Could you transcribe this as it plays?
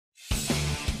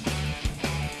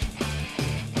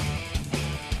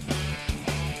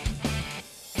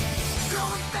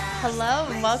Hello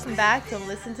and welcome back to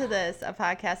Listen to This, a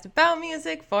podcast about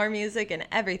music, for music, and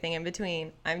everything in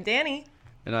between. I'm Danny.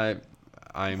 And I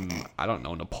don't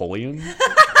know, Napoleon?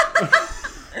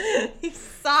 You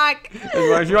suck.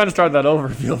 If you want to start that over,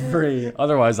 feel free.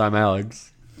 Otherwise, I'm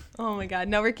Alex. Oh my god,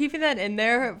 no, we're keeping that in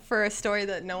there for a story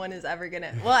that no one is ever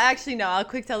gonna... Well, actually, no, I'll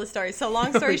quick tell the story. So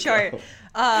long story short,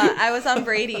 I was on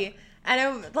Brady, and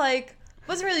I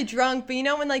wasn't really drunk, but you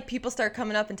know when like people start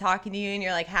coming up and talking to you and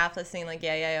you're like half listening, like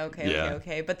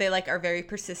okay, but they like are very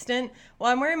persistent. Well,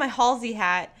 I'm wearing my Halsey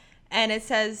hat, and it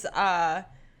says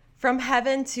from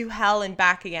heaven to hell and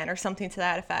back again, or something to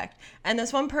that effect. And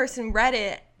this one person read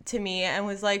it to me and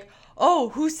was like, oh,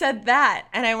 who said that?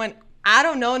 And I went, I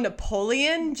don't know,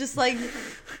 Napoleon, just like,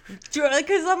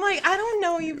 because I'm like, I don't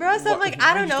know you, bro. So I'm like,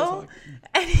 I don't know.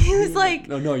 And he was like,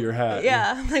 no, your hat.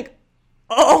 Yeah. I'm like,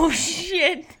 oh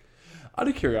shit. Out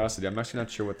of curiosity, I'm actually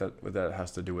not sure what that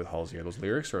has to do with Halsey. Are those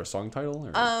lyrics or a song title?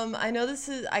 Or? I know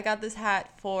I got this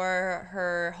hat for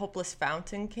her Hopeless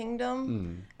Fountain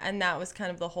Kingdom, and that was kind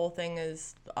of the whole thing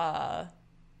is,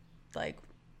 like,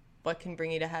 what can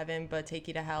bring you to heaven but take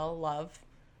you to hell? Love.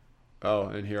 Oh,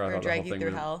 and here I thought drag you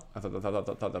through hell. I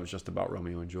thought that was just about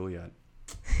Romeo and Juliet.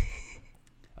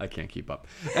 I can't keep up.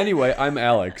 Anyway, I'm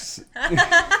Alex.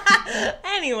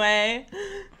 Anyway,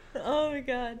 oh my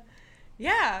god,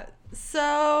 yeah.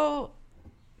 So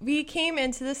we came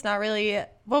into this not really.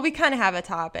 Well, we kind of have a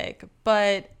topic,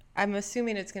 but I'm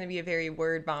assuming it's going to be a very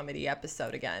word vomity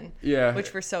episode again. Yeah,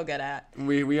 which we're so good at.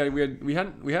 We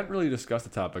hadn't really discussed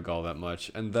the topic all that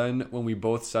much, and then when we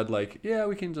both said like, yeah,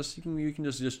 we can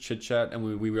just chit chat, and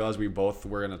we realized we both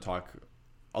were going to talk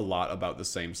a lot about the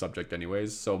same subject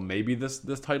anyways. So maybe this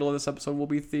title of this episode will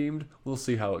be themed. We'll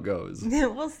see how it goes.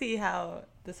 We'll see how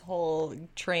this whole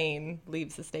train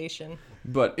leaves the station.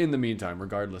 But in the meantime,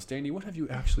 regardless, Danny, what have you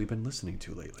actually been listening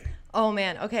to lately? Oh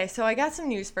man, okay, so I got some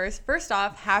news first. First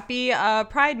off, happy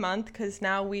Pride Month, because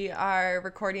now we are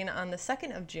recording on the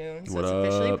 2nd of June, so it's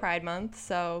officially Pride Month,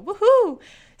 so woohoo!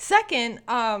 Second,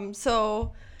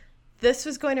 so this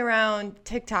was going around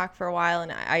TikTok for a while,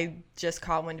 and I just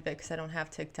caught wind of it because I don't have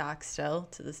TikTok still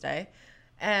to this day.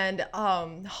 And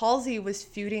Halsey was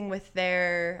feuding with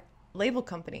their label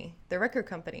company, their record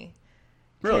company.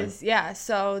 Really? Yeah,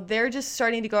 so they're just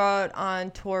starting to go out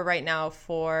on tour right now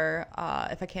for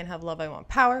If I Can't Have Love, I Want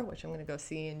Power, which I'm going to go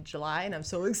see in July, and I'm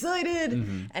so excited.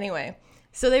 Mm-hmm. Anyway,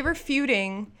 so they were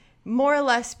feuding more or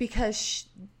less because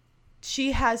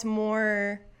she has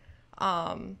more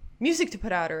music to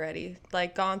put out already,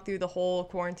 like gone through the whole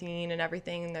quarantine and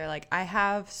everything, and they're like, I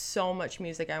have so much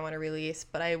music I want to release,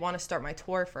 but I want to start my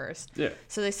tour first. Yeah.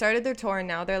 So they started their tour, and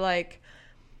now they're like,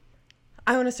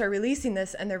 I want to start releasing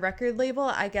this, and their record label,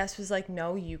 I guess, was like,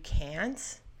 no, you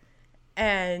can't.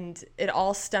 And it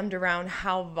all stemmed around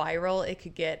how viral it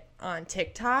could get on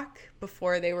TikTok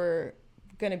before they were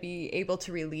going to be able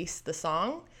to release the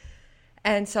song.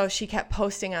 And so she kept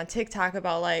posting on TikTok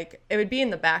about, like, it would be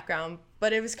in the background,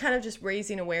 but it was kind of just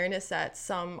raising awareness that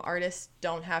some artists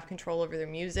don't have control over their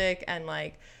music, and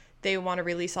like they want to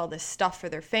release all this stuff for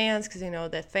their fans because they know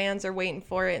that fans are waiting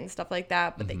for it and stuff like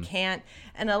that, but they can't.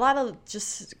 And a lot of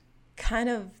just kind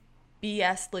of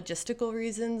BS logistical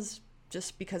reasons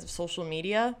just because of social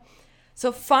media.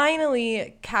 So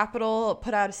finally, Capitol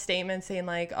put out a statement saying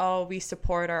like, oh, we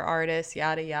support our artists,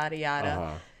 yada, yada, yada.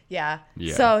 Uh-huh. Yeah.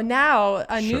 So now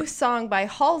a new song by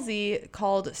Halsey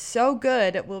called So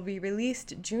Good will be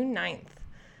released June 9th.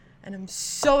 And I'm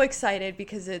so excited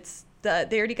because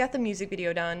they already got the music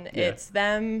video done. Yeah. It's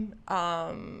them,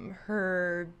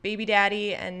 her baby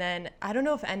daddy, and then I don't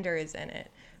know if Ender is in it.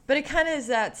 But it kind of is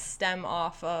that stem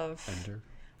off of Ender?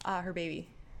 Her baby.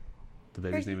 The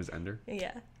baby's name is Ender?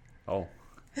 Yeah. Oh.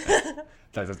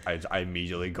 I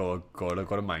immediately go to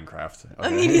Minecraft. Okay.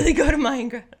 Immediately go to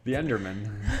Minecraft. The Enderman.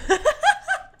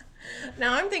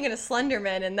 Now I'm thinking of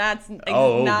Slenderman, and that's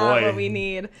not what we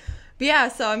need. But yeah,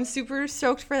 so I'm super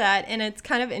stoked for that, and it's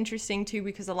kind of interesting too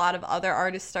because a lot of other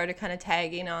artists started kind of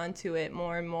tagging onto it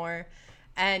more and more,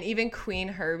 and even Queen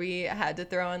Herbie had to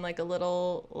throw in like a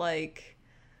little like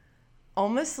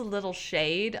almost a little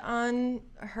shade on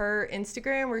her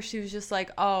Instagram where she was just like,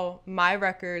 oh, my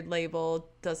record label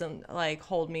doesn't like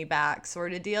hold me back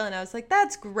sort of deal. And I was like,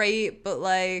 that's great, but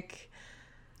like,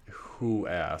 who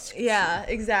asked? Yeah,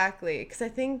 exactly. Because I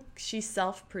think she's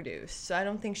self-produced, so I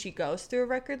don't think she goes through a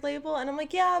record label. And I'm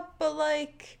like, yeah, but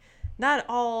like not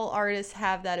all artists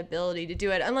have that ability to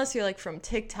do it unless you're like from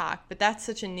TikTok, but that's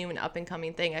such a new and up and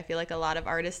coming thing. I feel like a lot of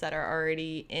artists that are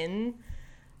already in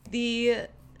the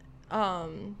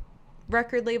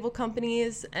record label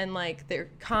companies and like their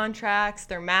contracts,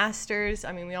 their masters.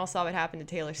 I mean, we all saw what happened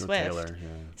to Taylor Swift. Taylor, yeah.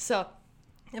 So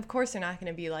Of course, they're not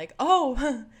going to be like, oh,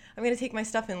 I'm going to take my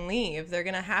stuff and leave. They're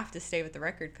going to have to stay with the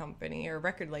record company or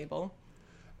record label.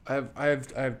 I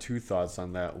have two thoughts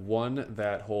on that. One,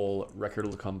 that whole record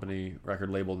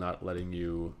label not letting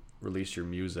you release your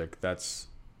music. That's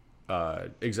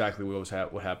exactly what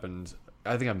happened.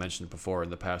 I think I mentioned before in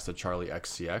the past to Charlie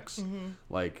XCX. Mm-hmm.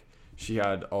 Like, she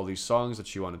had all these songs that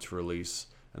she wanted to release,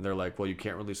 and they're like, well, you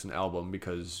can't release an album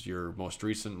because your most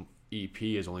recent EP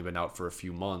has only been out for a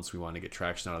few months. We want to get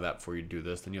traction out of that before you do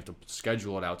this. Then you have to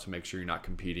schedule it out to make sure you're not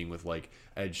competing with like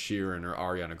Ed Sheeran or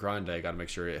Ariana Grande. Got to make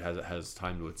sure it has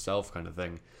time to itself, kind of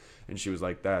thing. And she was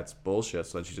like, that's bullshit.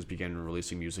 So then she just began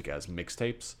releasing music as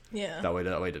mixtapes. Yeah. That way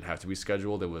it didn't have to be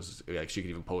scheduled. It was like she could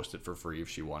even post it for free if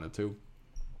she wanted to.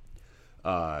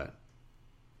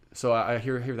 So I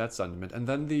hear that sentiment. And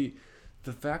then the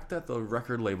fact that the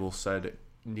record label said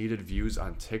needed views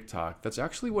on TikTok, that's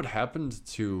actually what happened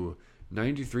to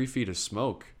 93 Feet of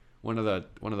Smoke, one of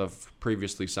the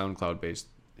previously SoundCloud based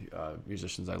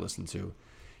musicians I listened to.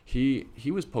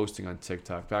 He was posting on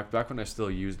TikTok back when I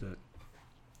still used it.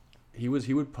 He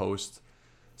would post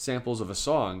samples of a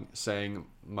song saying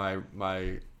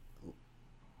my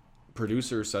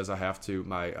producer says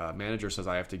my manager says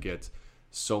I have to get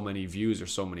so many views or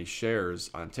so many shares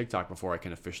on TikTok before I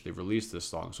can officially release this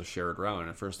song, so share it around. And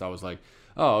at first I was like,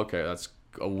 oh, okay, that's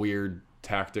a weird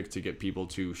tactic to get people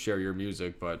to share your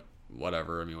music, but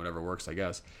whatever. I mean, whatever works, I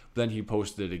guess. But then he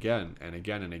posted it again and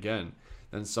again and again.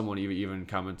 Then someone even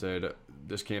commented,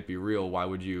 this can't be real. Why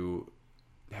would you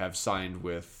have signed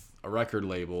with a record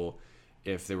label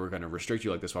if they were going to restrict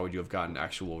you like this? Why would you have gotten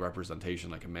actual representation,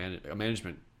 like a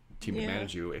management team to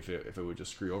manage you if it would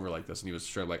just screw over like this? And he was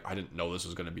straight like, I didn't know this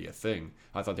was going to be a thing.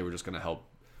 I thought they were just going to help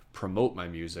promote my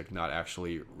music, not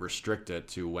actually restrict it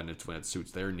to when it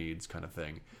suits their needs, kind of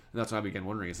thing. And that's when I began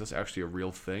wondering, is this actually a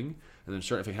real thing? And then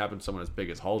sure, if it happened to someone as big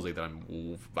as Halsey,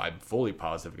 then I'm fully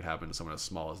positive it could happen to someone as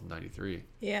small as 93.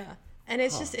 Yeah. And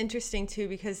it's just interesting too,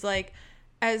 because like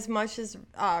as much as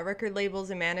record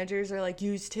labels and managers are like,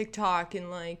 use TikTok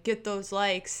and like get those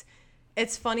likes,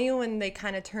 it's funny when they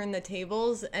kind of turn the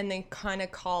tables and they kind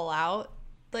of call out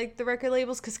like the record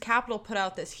labels, because Capitol put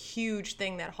out this huge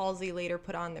thing that Halsey later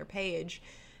put on their page,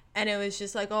 and it was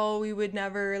just like, oh, we would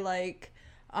never like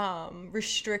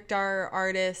restrict our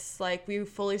artists, like we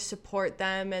fully support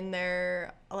them and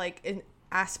their like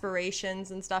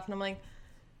aspirations and stuff. And I'm like,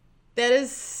 that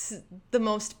is the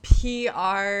most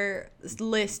PR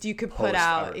list you could put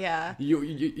out. Ever. Yeah.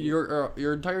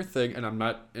 Your entire thing, and I'm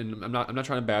not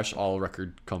trying to bash all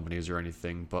record companies or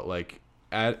anything, but like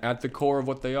at the core of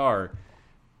what they are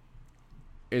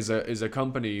is a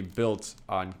company built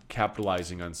on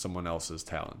capitalizing on someone else's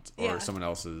talent or someone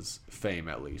else's fame,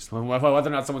 at least. Whether or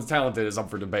not someone's talented is up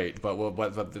for debate,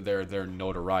 but their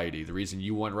notoriety. The reason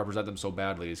you want to represent them so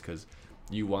badly is because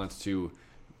you want to.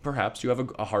 Perhaps you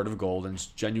have a heart of gold and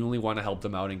genuinely want to help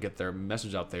them out and get their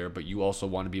message out there, but you also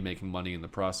want to be making money in the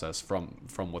process from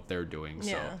what they're doing.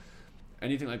 So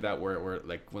anything like that where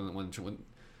like when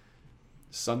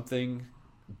something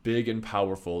big and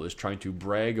powerful is trying to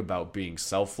brag about being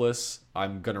selfless,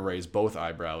 I'm going to raise both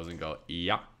eyebrows and go,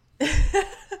 yeah.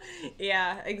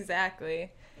 Yeah,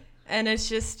 exactly. And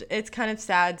it's kind of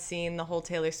sad seeing the whole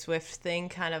Taylor Swift thing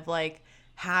kind of like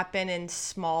happen in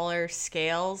smaller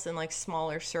scales and like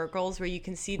smaller circles where you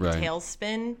can see the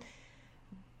tailspin,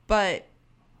 but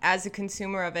as a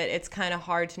consumer of it, it's kind of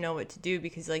hard to know what to do,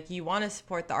 because like you want to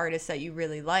support the artists that you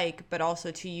really like, but also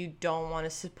too you don't want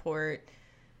to support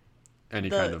any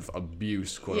kind of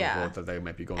abuse, quote unquote, that they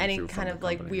might be going through. Any kind of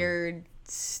like weird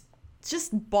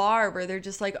just bar where they're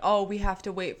just like, oh, we have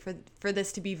to wait for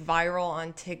this to be viral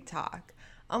on TikTok.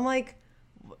 I'm like,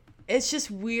 it's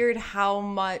just weird how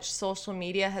much social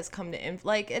media has come to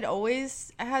like it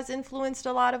always has influenced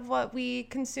a lot of what we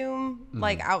consume,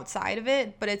 like outside of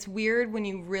it. But it's weird when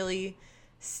you really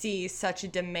see such a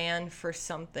demand for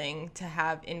something to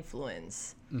have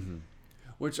influence. Mm-hmm.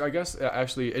 Which I guess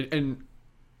actually, and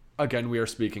again, we are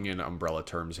speaking in umbrella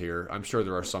terms here. I'm sure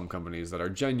there are some companies that are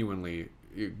genuinely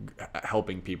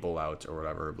helping people out or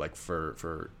whatever, like for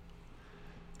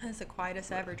That's the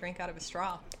quietest I ever drank out of a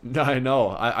straw. I know.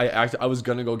 I was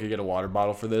gonna go get a water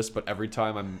bottle for this, but every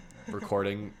time I'm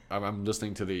recording, I'm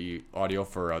listening to the audio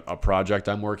for a project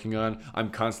I'm working on.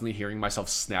 I'm constantly hearing myself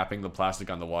snapping the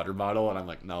plastic on the water bottle, and I'm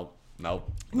like, no.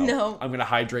 I'm gonna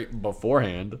hydrate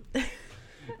beforehand.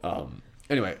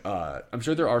 Anyway, I'm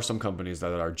sure there are some companies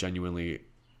that are genuinely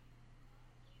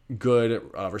good,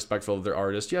 respectful of their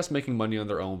artists. Yes, making money on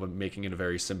their own, but making it a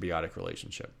very symbiotic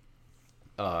relationship.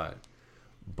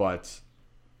 But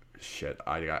shit,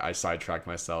 I sidetracked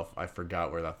myself. I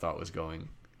forgot where that thought was going.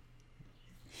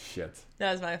 Shit.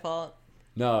 That was my fault.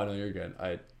 No, you're good.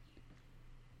 You're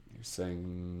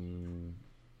saying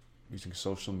using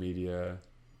social media.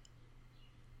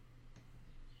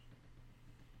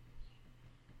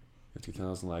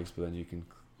 50,000 likes, but then you can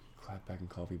clap back and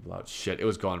call people out. Shit, it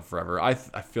was gone forever. I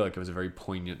feel like it was a very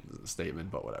poignant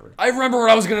statement, but whatever. I remember what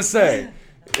I was gonna say.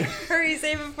 Hurry,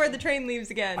 save it before the train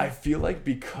leaves again. I feel like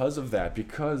because of that,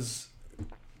 because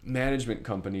management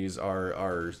companies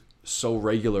are so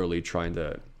regularly trying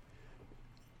to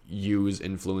use,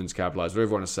 influence, capitalize, whatever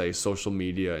you want to say, social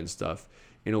media and stuff,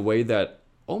 in a way that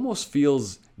almost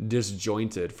feels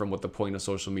disjointed from what the point of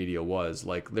social media was.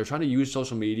 Like, they're trying to use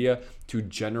social media to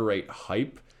generate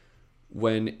hype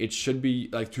when it should be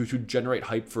like to generate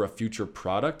hype for a future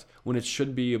product, when it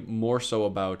should be more so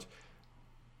about,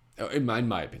 in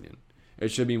my opinion, it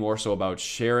should be more so about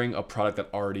sharing a product that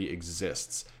already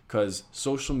exists. Because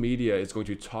social media is going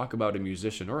to talk about a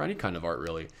musician or any kind of art,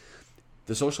 really.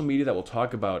 The social media that will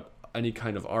talk about any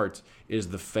kind of art is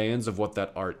the fans of what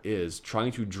that art is.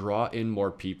 Trying to draw in more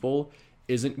people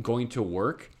isn't going to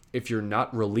work if you're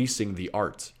not releasing the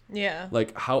art. Yeah.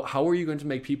 Like, how are you going to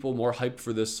make people more hyped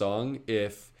for this song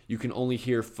if you can only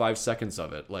hear 5 seconds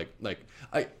of it?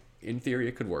 In theory,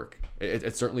 it could work.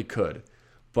 It certainly could.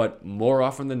 But more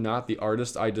often than not, the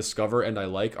artists I discover and I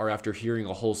like are after hearing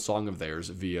a whole song of theirs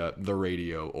via the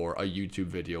radio or a YouTube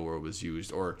video where it was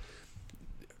used or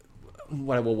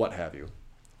what have you.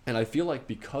 And I feel like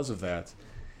because of that,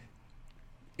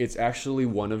 it's actually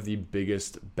one of the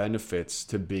biggest benefits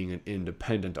to being an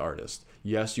independent artist.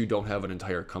 Yes, you don't have an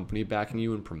entire company backing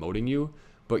you and promoting you,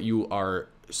 but you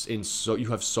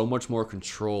have so much more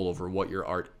control over what your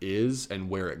art is and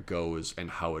where it goes and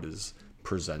how it is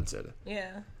presented.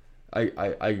 Yeah. I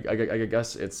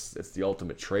guess it's the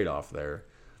ultimate trade-off there.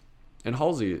 And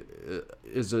Halsey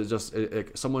is just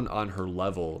someone on her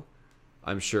level.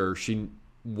 I'm sure she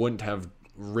wouldn't have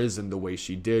risen the way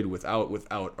she did without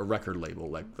a record label.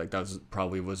 Like that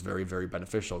was very, very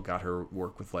beneficial. Got her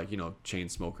work with chain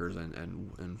smokers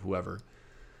and whoever.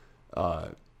 I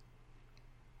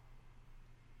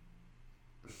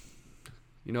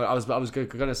was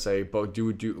gonna say,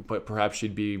 but perhaps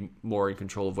she'd be more in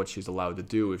control of what she's allowed to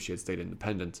do if she had stayed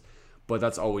independent. But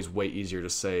that's always way easier to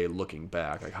say looking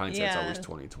back. Like, hindsight's always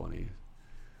 20/20.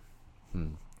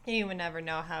 You would never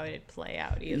know how it'd play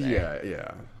out either.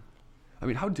 Yeah. I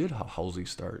mean, how did Halsey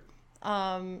start?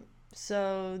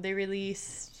 So they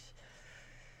released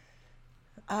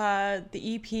the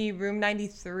EP Room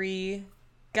 93.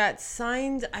 Got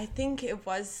signed, I think it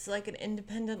was like an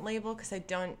independent label because I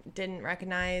didn't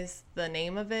recognize the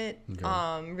name of it.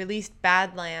 Okay. Released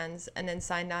Badlands and then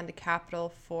signed on to Capitol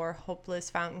for Hopeless,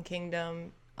 Fountain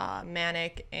Kingdom,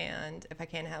 Manic, and If I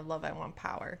Can't Have Love, I Want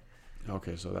Power.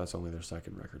 Okay, so that's only their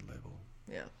second record label.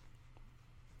 Yeah.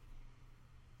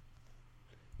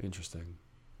 Interesting.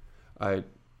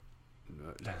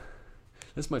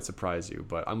 This might surprise you,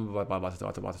 but I'm about to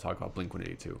talk about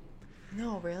Blink-182.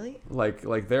 No, really?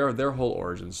 Like their whole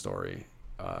origin story,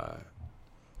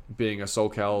 being a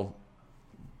SoCal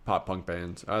pop punk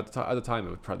band. At the time,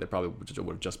 they probably would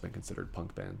have just been considered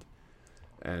punk band,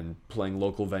 and playing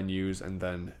local venues. And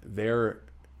then their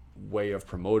way of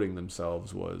promoting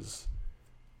themselves was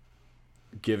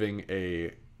giving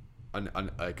a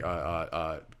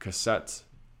cassette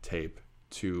tape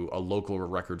to a local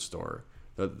record store.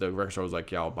 The record store was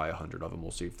like, yeah, I'll buy 100 of them.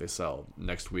 We'll see if they sell.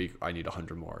 Next week, I need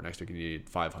 100 more. Next week, I need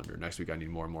 500. Next week, I need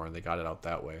more and more. And they got it out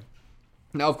that way.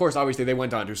 Now, of course, obviously, they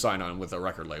went on to sign on with a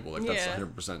record label. Like, that's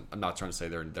 100%. I'm not trying to say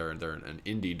they're an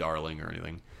indie darling or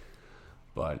anything.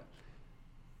 But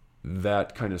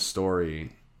that kind of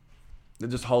story,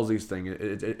 just Halsey's thing,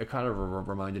 it kind of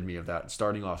reminded me of that.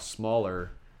 Starting off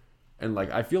smaller. And,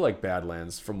 I feel like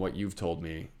Badlands, from what you've told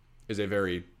me, is a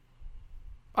very...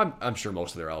 I'm sure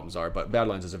most of their albums are, but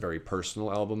Badlands is a very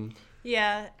personal album.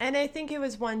 Yeah, and I think it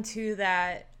was one, too,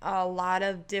 that a lot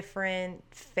of different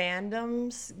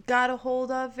fandoms got a hold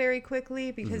of very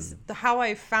quickly, because how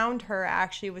I found her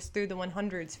actually was through the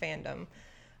 100s fandom.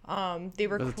 They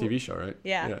were That's a TV show, right?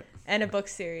 Yeah, and a book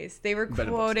series. They were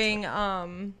quoting,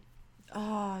 oh,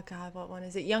 God, what one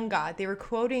is it? Young God. They were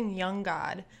quoting Young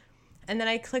God. And then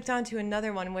I clicked onto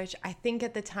another one, which I think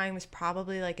at the time was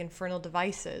probably Infernal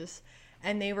Devices.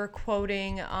 And they were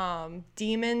quoting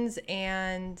demons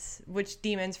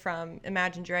from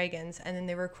Imagine Dragons. And then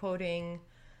they were quoting,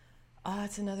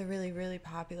 it's another really, really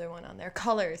popular one on there,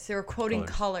 Colors. They were quoting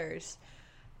Colors.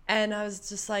 And I was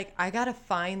just like, I got to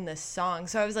find this song.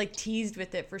 So I was teased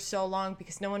with it for so long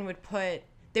because no one would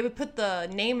they would put the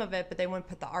name of it, but they wouldn't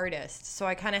put the artist. So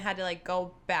I kind of had to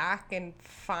go back and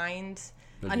find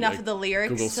enough of the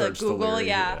lyrics to Google.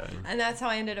 Yeah. And that's how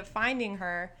I ended up finding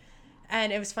her.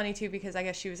 And it was funny too because I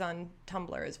guess she was on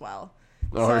Tumblr as well.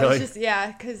 Oh, so really? It's just,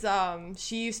 yeah, because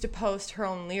she used to post her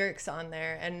own lyrics on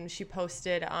there, and she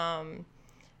posted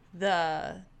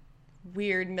the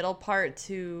weird middle part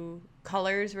to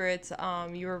Colors where it's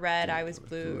you were red, I was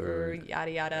blue, or yada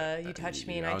yada. You touched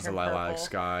me and I was a turned lilac purple.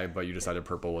 Sky, but you decided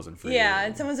purple wasn't for you. Yeah,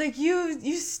 and someone's like,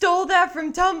 you stole that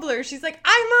from Tumblr. She's like,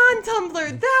 I'm on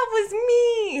Tumblr. That was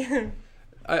me.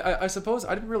 I suppose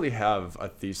I didn't really have a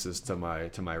thesis to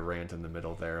my rant in the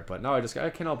middle there, but now I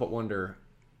can't help but wonder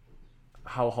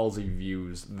how Halsey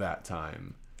views that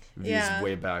time. Views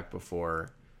way back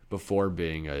before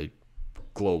being a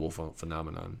global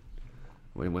phenomenon.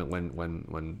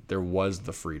 When there was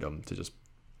the freedom to just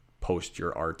post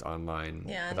your art online.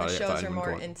 Yeah, and the shows are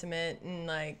more intimate and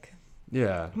like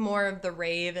more of the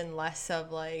rave and less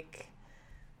of like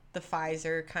the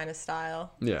Pfizer kind of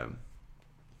style. Yeah.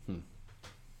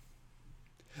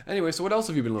 Anyway, so what else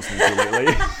have you been listening to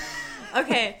lately?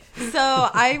 Okay, so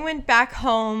I went back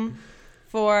home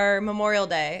for Memorial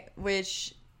Day,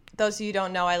 which those of you who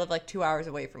don't know, I live like 2 hours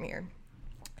away from here.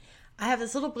 I have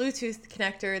this little Bluetooth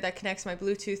connector that connects my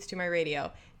Bluetooth to my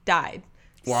radio. Died.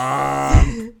 Wow.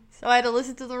 So I had to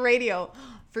listen to the radio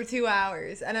for 2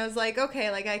 hours. And I was like, okay,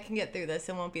 like I can get through this.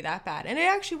 It won't be that bad. And it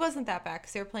actually wasn't that bad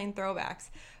because they were playing throwbacks.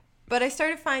 But I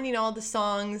started finding all the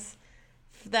songs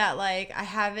that like I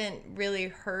haven't really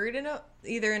heard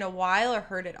either in a while or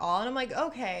heard at all. And I'm like,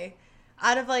 okay.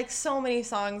 Out of like so many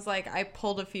songs, like I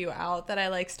pulled a few out that I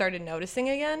like started noticing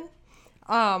again.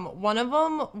 One of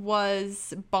them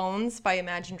was Bones by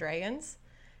Imagine Dragons.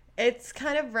 It's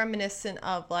kind of reminiscent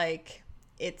of like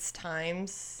Its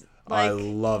Times. Like, I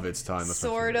love Its Time. That's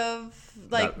sort of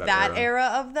like that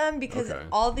era of them because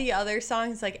all the other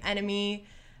songs like Enemy,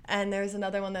 and there's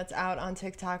another one that's out on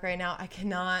TikTok right now. I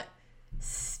cannot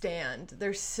stand.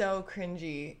 They're so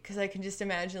cringy because I can just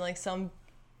imagine like some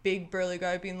big burly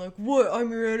guy being like, "What? I'm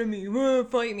your enemy.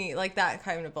 Fight me!" Like that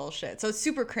kind of bullshit. So it's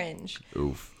super cringe.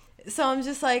 Oof. So I'm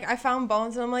just like, I found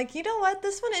Bones and I'm like, you know what?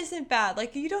 This one isn't bad.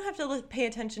 Like you don't have to pay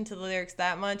attention to the lyrics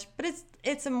that much, but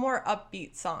it's a more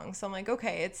upbeat song. So I'm like,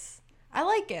 okay, I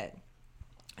like it.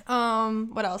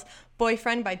 What else?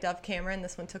 Boyfriend by Dove Cameron.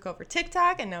 This one took over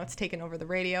TikTok and now it's taken over the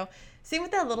radio. Same with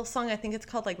that little song. I think it's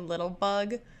called like Little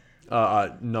Bug.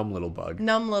 Numb Little Bug.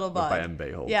 Numb Little Bug. By M.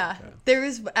 Bayholt. Yeah. There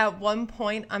was, at one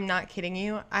point, I'm not kidding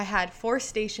you, I had 4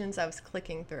 stations I was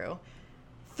clicking through.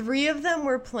 3 of them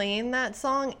were playing that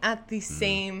song at the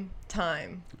same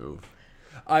time. Oof.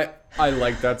 I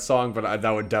like that song, but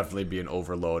that would definitely be an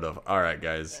overload of, all right,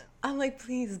 guys. I'm like,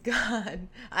 please, God.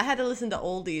 I had to listen to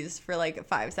oldies for like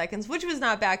 5 seconds, which was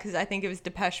not bad because I think it was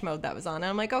Depeche Mode that was on. And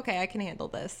I'm like, okay, I can handle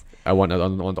this. I want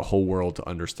the whole world to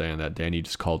understand that Danny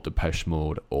just called Depeche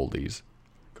Mode oldies.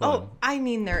 Go on. I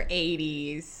mean, they're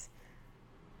 80s.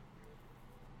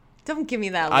 Don't give me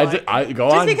that look. Go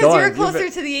Just on, because you're closer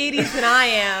to the 80s than I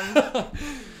am.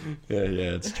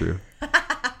 Yeah, it's true.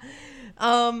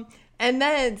 And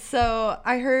then, so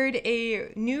I heard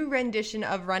a new rendition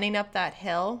of Running Up That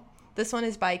Hill. This one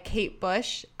is by Kate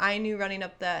Bush. I knew Running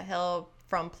Up That Hill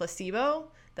from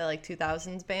Placebo, the like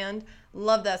 2000s band.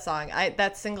 Love that song.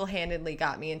 That single-handedly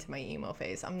got me into my emo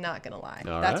phase. I'm not going to lie.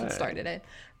 That's what started it.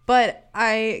 But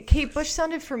Kate Bush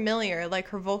sounded familiar. Like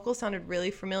her vocal sounded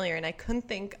really familiar. And I couldn't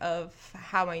think of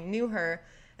how I knew her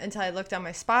until I looked on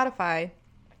my Spotify.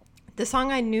 The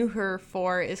song I knew her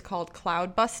for is called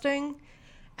Cloud Busting.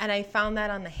 And I found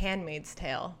that on The Handmaid's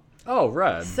Tale. Oh,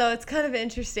 right. So it's kind of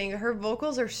interesting. Her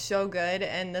vocals are so good,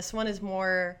 and this one is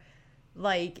more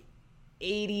like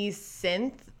 80s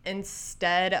synth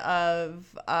instead of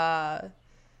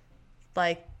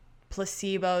like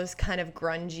Placebo's kind of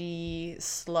grungy,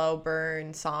 slow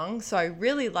burn song. So I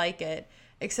really like it,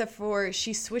 except for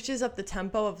she switches up the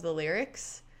tempo of the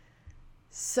lyrics.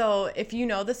 So if you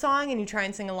know the song and you try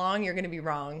and sing along, you're going to be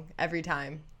wrong every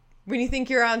time. When you think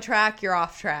you're on track, you're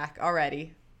off track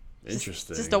already.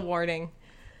 Interesting. Just a warning.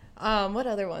 What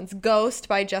other ones? Ghost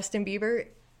by Justin Bieber.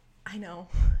 I know.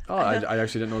 Oh, I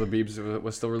actually didn't know the Biebs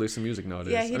was still releasing music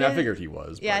nowadays. Yeah, I figured he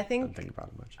was. Yeah, I didn't think about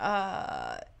it much.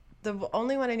 The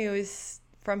only one I knew is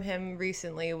from him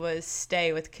recently was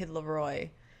Stay with Kid Laroi.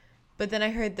 But then I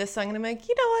heard this song and I'm like,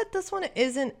 you know what? This one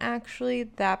isn't actually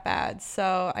that bad.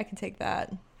 So I can take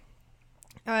that.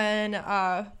 And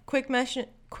quick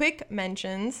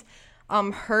mentions.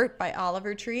 Hurt by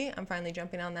Oliver Tree. I'm finally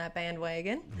jumping on that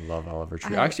bandwagon. Love Oliver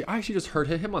Tree. I actually just heard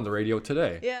him on the radio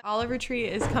today. Yeah, Oliver Tree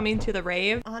is coming to the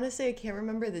rave. Honestly, I can't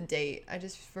remember the date. I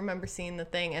just remember seeing the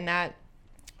thing, and I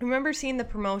remember seeing the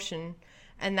promotion,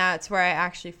 and that's where I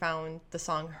actually found the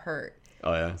song Hurt.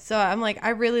 Oh, yeah? So I'm like,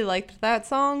 I really liked that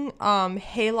song.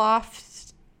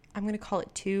 Hayloft I'm going to call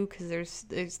it 2 because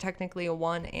there's technically a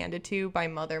 1 and a 2 by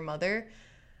Mother Mother.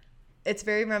 It's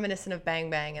very reminiscent of Bang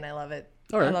Bang, and I love it.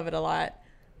 All right. I love it a lot.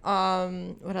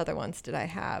 What other ones did I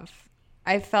have?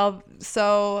 I felt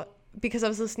so because I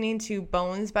was listening to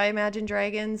Bones by Imagine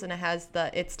Dragons, and it has the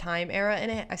It's Time era in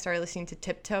it. I started listening to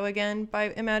Tiptoe again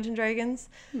by Imagine Dragons.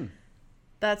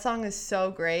 That song is so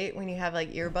great when you have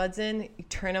like earbuds in. You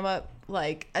turn them up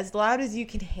like as loud as you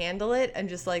can handle it and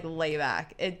just like lay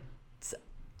back.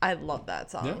 I love that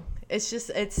song. Yeah.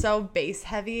 It's so bass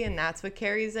heavy, and that's what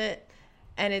carries it.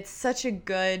 And it's such a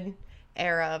good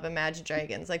era of Imagine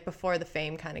Dragons, like before the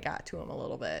fame kind of got to them a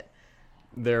little bit.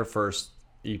 Their first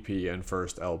EP and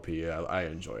first LP, I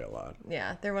enjoy a lot.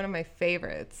 Yeah, they're one of my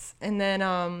favorites. And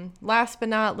then last but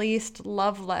not least,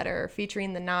 Love Letter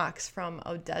featuring the Knox from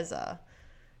Odessa.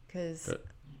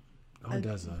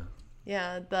 Odessa.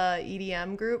 Yeah, the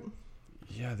EDM group.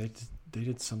 Yeah, they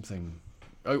did something.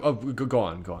 Go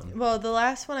on. Well, the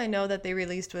last one I know that they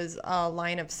released was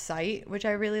Line of Sight, which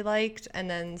I really liked. And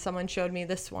then someone showed me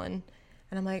this one.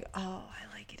 And I'm like, oh,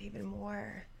 I like it even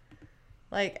more.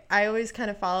 Like, I always kind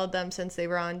of followed them since they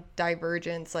were on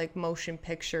Divergent's, like, motion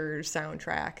picture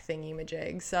soundtrack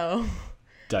thingy-majig, so.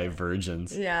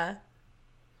 Divergence. Yeah.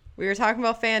 We were talking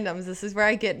about fandoms. This is where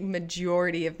I get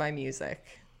majority of my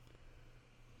music.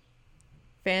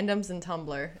 Fandoms and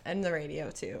Tumblr, and the radio,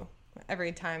 too.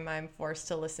 Every time I'm forced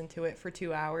to listen to it for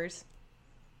 2 hours.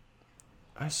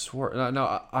 I swear.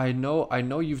 No, I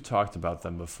know you've talked about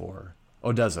them before.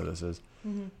 Odessa, this is.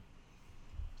 Mm-hmm.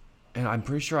 And I'm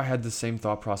pretty sure I had the same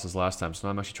thought process last time, so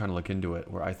now I'm actually trying to look into it,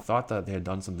 where I thought that they had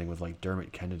done something with, like,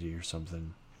 Dermot Kennedy or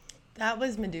something. That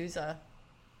was Medusa.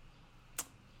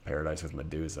 Paradise with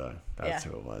Medusa. That's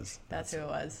who it was. That's who it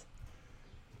was.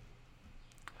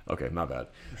 Okay, my bad.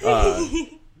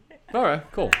 All right,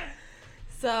 cool.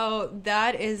 So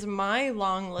that is my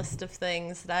long list of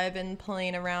things that I've been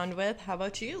playing around with. How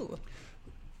about you?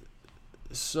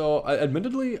 So,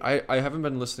 admittedly, I haven't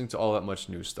been listening to all that much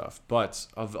new stuff, but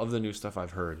of the new stuff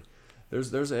I've heard,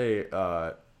 there's an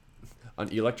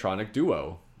electronic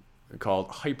duo called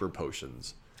Hyper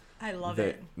Potions. I love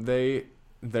it. They're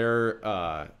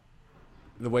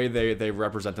the way they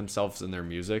represent themselves in their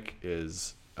music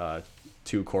is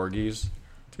two corgis,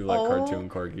 cartoon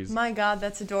corgis. My God,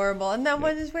 that's adorable! And that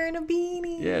one is wearing a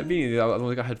beanie. Yeah, beanie. I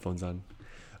only got headphones on.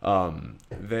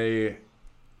 They.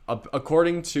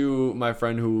 According to my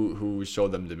friend who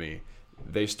showed them to me,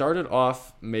 they started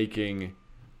off making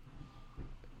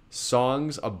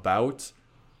songs about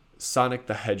Sonic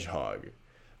the Hedgehog.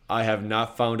 I have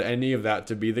not found any of that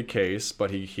to be the case,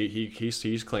 but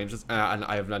he claims it's, and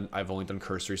I've only done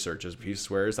cursory searches, but he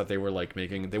swears that they were like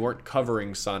they weren't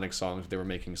covering Sonic songs, they were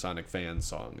making Sonic fan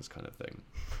songs kind of thing.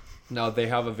 Now, they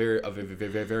have a very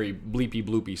bleepy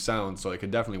bloopy sound, so it could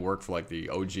definitely work for like the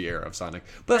OG era of Sonic.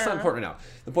 But that's not important right now.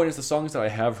 The point is the songs that I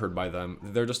have heard by them,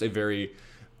 they're just a very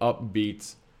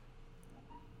upbeat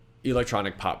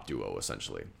electronic pop duo,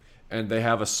 essentially. And they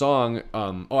have a song,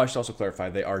 I should also clarify,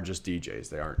 they are just DJs.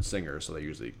 They aren't singers, so they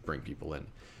usually bring people in.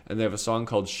 And they have a song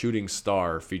called Shooting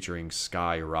Star featuring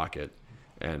Sky Rocket.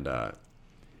 And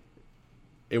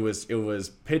it was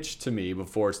pitched to me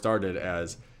before it started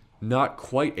as not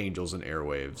quite Angels and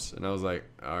Airwaves. And I was like,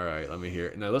 all right, let me hear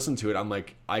it. And I listened to it. I'm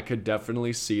like, I could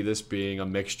definitely see this being a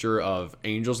mixture of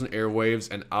Angels and Airwaves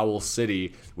and Owl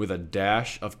City with a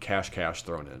dash of Cash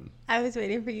thrown in. I was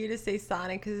waiting for you to say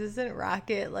Sonic, because isn't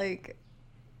Rocket like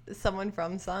someone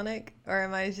from Sonic? Or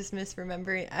am I just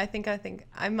misremembering?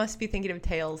 I must be thinking of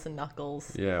Tails and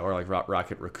Knuckles. Yeah, or like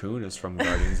Rocket Raccoon is from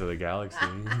Guardians of the Galaxy.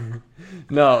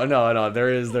 No.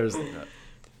 There's...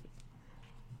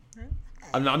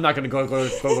 I'm not going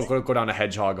to go down a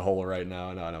hedgehog hole right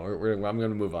now. No. I'm going to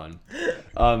move on.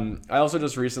 I also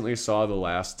just recently saw the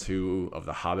last 2 of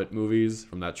the Hobbit movies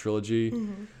from that trilogy.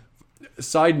 Mm-hmm.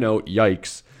 Side note,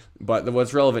 yikes. But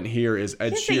what's relevant here is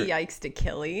Ed Sheeran. You can't say yikes to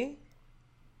Killy.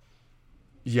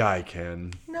 Yeah, I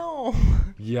can. No.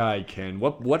 Yeah, I can.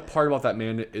 What part about that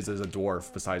man is as a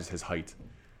dwarf besides his height?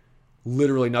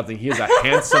 Literally nothing. He is a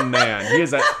handsome man.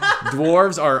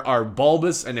 Dwarves are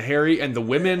bulbous and hairy, and the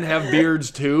women have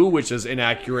beards too, which is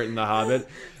inaccurate in The Hobbit.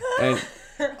 And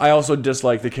I also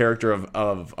dislike the character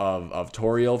of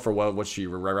Toriel for what she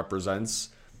represents.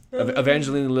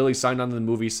 Evangeline Lilly signed on to the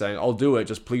movie saying, I'll do it,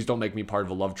 just please don't make me part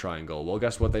of a love triangle. Well,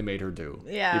 guess what they made her do?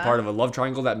 Yeah. Be part of a love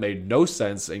triangle that made no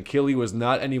sense, and Killy was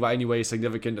not any way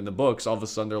significant in the books. All of a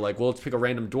sudden, they're like, well, let's pick a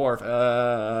random dwarf.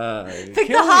 Pick Killy.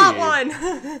 the hot one.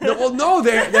 No,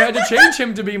 they had to change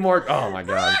him to be more... Oh, my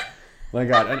God.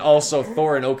 And also,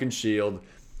 Thorin Oakenshield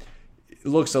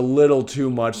looks a little too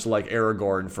much like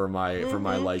Aragorn for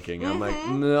my liking. I'm like,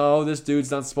 no, this dude's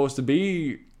not supposed to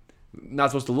be...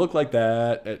 not supposed to look like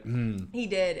that. He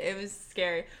did. It was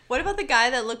scary. What about the guy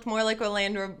that looked more like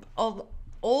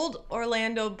old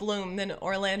Orlando Bloom than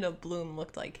Orlando Bloom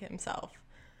looked like himself?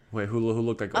 Wait, who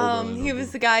looked like old Orlando he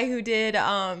was the guy who did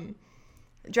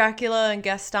Dracula and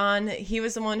Gaston. He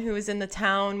was the one who was in the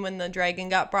town when the dragon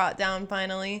got brought down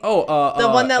finally.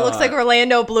 The one that looks like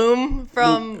Orlando Bloom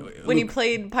from when he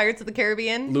played Pirates of the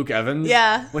Caribbean. Luke Evans?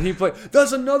 Yeah. When he played...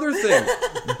 That's another thing.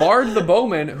 Bard the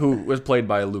Bowman, who was played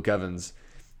by Luke Evans.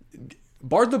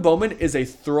 Bard the Bowman is a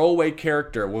throwaway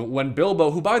character. When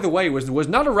Bilbo, who by the way was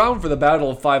not around for the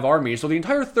Battle of Five Armies, so the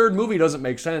entire third movie doesn't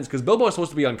make sense because Bilbo is supposed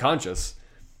to be unconscious.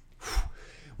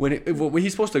 When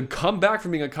he's supposed to come back from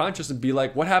being unconscious and be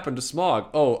like, what happened to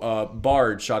Smaug?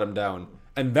 Bard shot him down.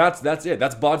 And that's it.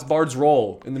 That's Bard's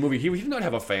role in the movie. He did not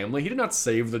have a family. He did not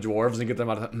save the dwarves and get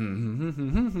them out of...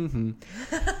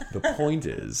 The point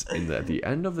is, at the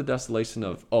end of the desolation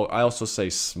of... Oh, I also say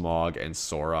Smaug and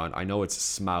Sauron. I know it's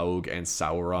Smaug and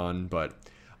Sauron, but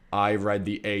I read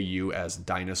the AU as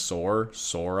dinosaur,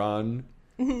 Sauron,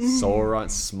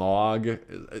 Smog.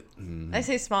 I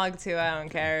say Smog too. I don't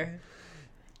care.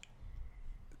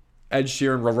 Ed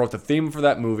Sheeran wrote the theme for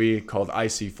that movie called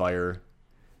Icy Fire.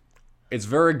 It's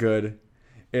very good.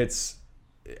 It's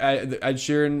Ed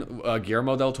Sheeran,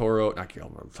 Guillermo del Toro. Not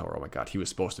Guillermo del Toro, oh my God. He was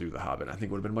supposed to do The Hobbit. I think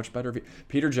it would have been much better.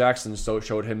 Peter Jackson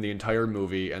showed him the entire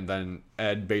movie, and then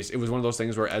Ed it was one of those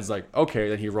things where Ed's like, okay,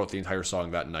 then he wrote the entire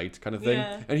song that night kind of thing.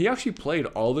 Yeah. And he actually played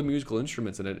all the musical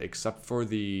instruments in it except for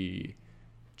the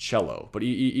cello, but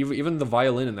even the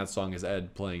violin in that song is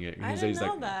Ed playing it. I didn't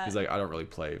know that. He's like, I don't really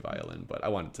play violin, but I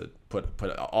wanted to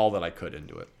put all that I could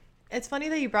into it. It's funny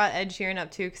that you brought Ed Sheeran up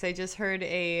too, because I just heard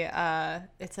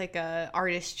it's like a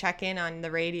artist check-in on the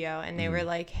radio, and they were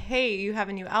like, "Hey, you have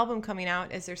a new album coming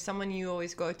out. Is there someone you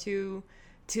always go to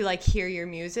like hear your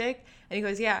music?" And he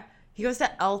goes, "Yeah." He goes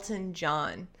to Elton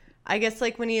John. I guess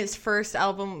like when his first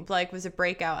album like was a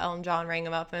breakout, Elton John rang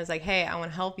him up and was like, "Hey, I want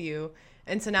to help you."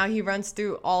 And so now he runs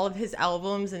through all of his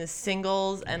albums and his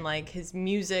singles and like his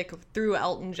music through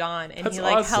Elton John, and That's he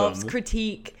like awesome. helps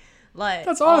critique like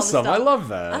That's all the awesome. stuff. I love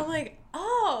that. I'm like,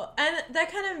 oh, and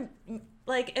that kind of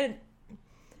like it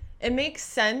makes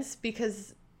sense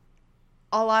because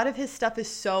a lot of his stuff is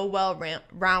so well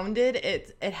rounded.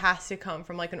 It has to come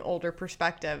from like an older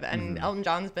perspective, and Elton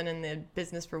John's been in the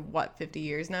business for what, 50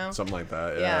 years now, something like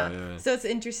that. Yeah. So it's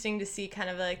interesting to see kind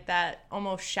of like that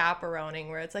almost chaperoning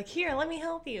where it's like, here, let me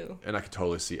help you. And I could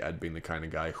totally see Ed being the kind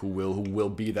of guy who will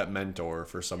be that mentor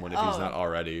for someone if he's not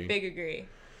already. Big agree.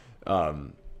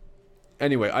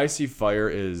 Anyway, Icy Fire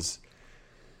is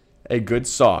a good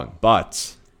song,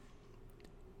 but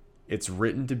it's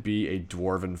written to be a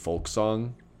dwarven folk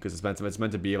song because it's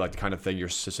meant to be like the kind of thing you're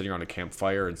sitting around a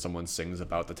campfire and someone sings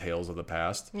about the tales of the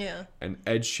past. Yeah. And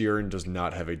Ed Sheeran does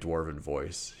not have a dwarven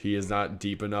voice. He is not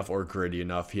deep enough or gritty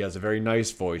enough. He has a very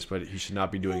nice voice, but he should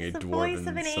not be doing a dwarven song. Voice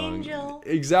of an angel.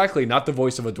 Exactly, not the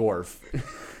voice of a dwarf.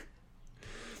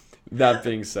 That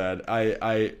being said,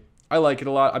 I like it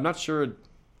a lot. I'm not sure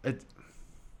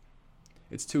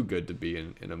it's too good to be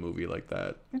in a movie like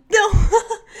that. No,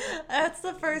 that's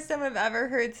the first time I've ever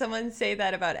heard someone say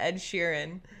that about Ed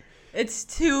Sheeran. It's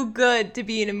too good to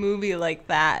be in a movie like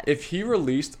that. If he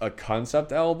released a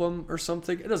concept album or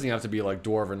something, it doesn't have to be like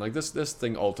dwarven. Like this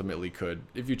thing ultimately could,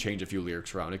 if you change a few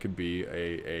lyrics around, it could be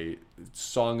a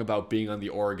song about being on the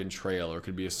Oregon Trail, or it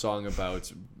could be a song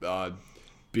about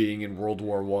being in World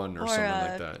War I or something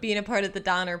like that. Being a part of the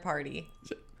Donner Party.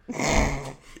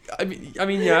 I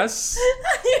mean, yes.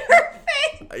 Your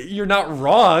face. You're not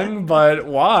wrong, but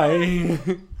why?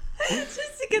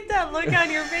 Just to get that look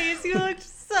on your face, you looked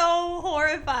so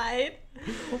horrified.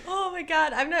 Oh my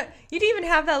God, you didn't even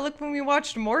have that look when we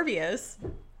watched Morbius.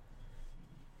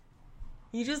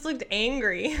 You just looked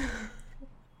angry.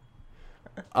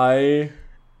 I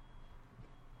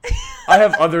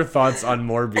have other thoughts on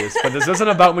Morbius, but this isn't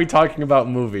about me talking about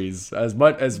movies. As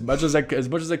much as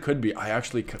it could be, we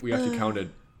actually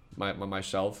counted my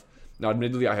shelf. Now,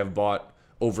 admittedly, I have bought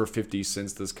over 50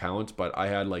 since this count, but I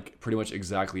had like pretty much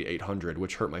exactly 800,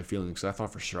 which hurt my feelings because I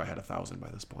thought for sure I had 1,000 by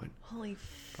this point. Holy.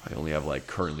 I only have like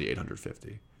currently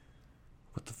 850.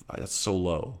 That's so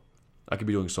low. I could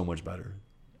be doing so much better.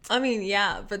 I mean,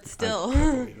 yeah, but still. I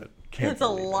can't believe it. That's a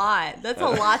lot. That's a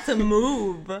lot to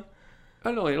move. I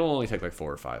don't know. It'll only take like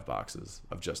 4 or 5 boxes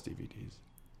of just DVDs.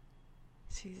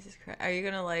 Jesus Christ. Are you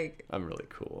going to like... I'm really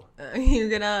cool. Are you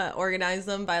going to organize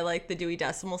them by like the Dewey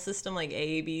Decimal System, like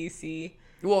A, B, C?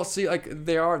 Well, see, like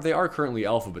they are currently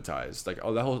alphabetized. Like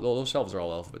all those shelves are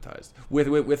all alphabetized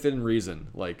within reason.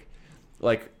 Like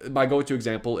my go-to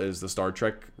example is the Star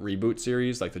Trek reboot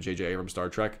series, like the J.J. Abrams Star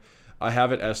Trek. I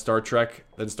have it as Star Trek,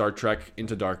 then Star Trek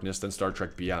Into Darkness, then Star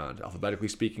Trek Beyond. Alphabetically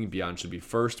speaking, Beyond should be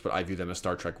first, but I view them as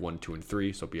Star Trek 1, 2, and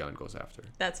 3, so Beyond goes after.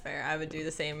 That's fair. I would do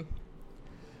the same.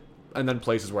 And then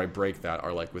places where I break that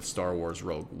are like with Star Wars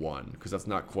Rogue One, because that's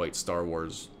not quite Star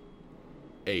Wars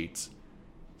 8.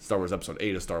 Star Wars Episode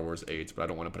 8 is Star Wars 8, but I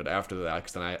don't want to put it after that,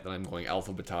 because then I'm going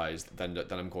alphabetized, then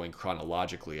I'm going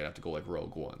chronologically. I have to go like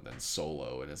Rogue One, then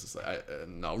Solo, and it's just like,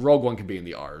 no, Rogue One can be in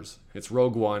the R's. It's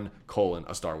Rogue One,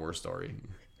 a Star Wars story.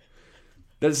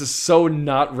 This is so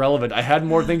not relevant. I had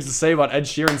more things to say about Ed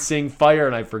Sheeran seeing fire,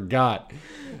 and I forgot.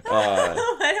 Why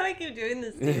do I keep doing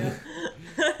this to you?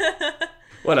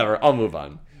 Whatever, I'll move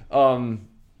on.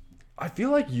 I feel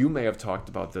like you may have talked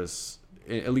about this,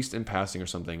 at least in passing or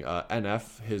something.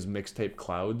 NF, his mixtape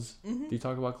Clouds. Mm-hmm. Do you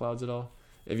talk about Clouds at all?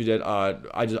 If you did,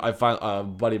 I find a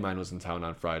buddy of mine was in town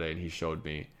on Friday, and he showed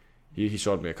me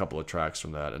a couple of tracks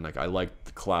from that, and like I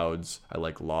like Clouds, I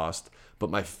like Lost, but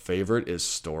my favorite is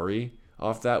Story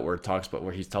off that, where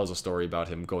he tells a story about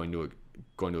him going to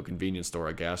a convenience store,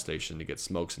 a gas station, to get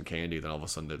smokes and candy. Then all of a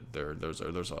sudden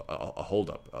there's a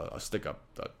holdup, a stick up.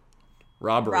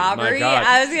 Robbery. My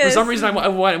God. For some reason, I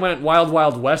went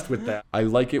wild west with that. I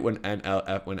like it when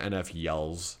NF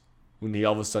yells. When he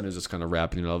all of a sudden is just kind of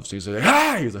rapping, and all of a sudden he's like,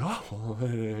 ah! He's like, oh.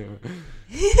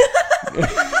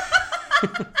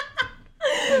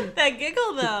 That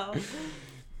giggle,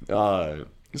 though.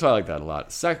 So I like that a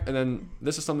lot. And then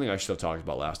this is something I should have talked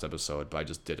about last episode, but I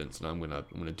just didn't. So now I'm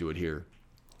gonna do it here.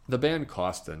 The band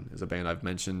Costin is a band I've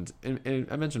mentioned.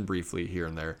 I mentioned briefly here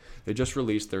and there. They just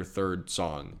released their third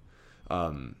song.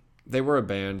 They were a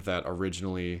band that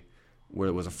originally, where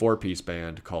it was a 4-piece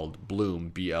band called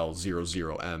Bloom,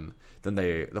 BL00M. Then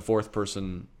the fourth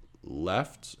person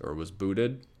left or was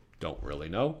booted. Don't really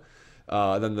know.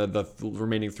 Then the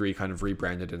remaining 3 kind of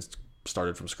rebranded and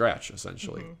started from scratch,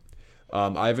 essentially.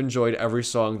 Mm-hmm. I've enjoyed every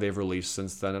song they've released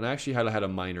since then, and I actually had a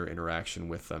minor interaction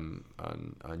with them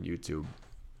on YouTube.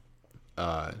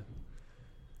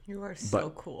 You are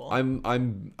so cool.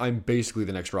 I'm basically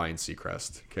the next Ryan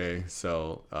Seacrest. Okay,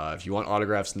 so if you want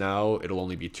autographs now, it'll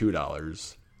only be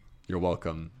 $2. You're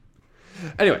welcome.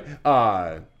 Anyway,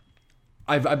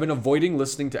 I've been avoiding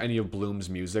listening to any of Bloom's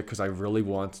music because I really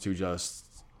want to just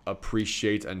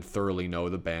appreciate and thoroughly know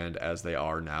the band as they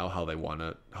are now, how they want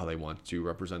to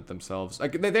represent themselves.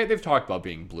 Like they've talked about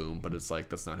being Bloom, but it's like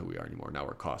that's not who we are anymore. Now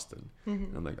we're Costin. Mm-hmm.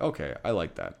 And I'm like, okay, I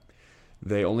like that.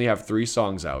 They only have 3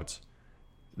 songs out.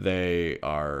 They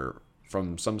are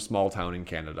from some small town in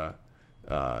Canada,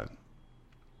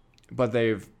 but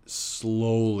they've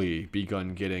slowly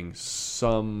begun getting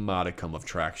some modicum of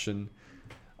traction.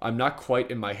 I'm not quite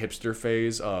in my hipster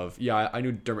phase of, I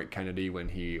knew Dermot Kennedy when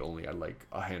he only had like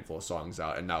a handful of songs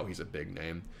out, and now he's a big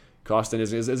name. Costin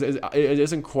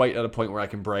isn't quite at a point where I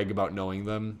can brag about knowing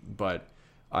them, but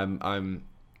I'm.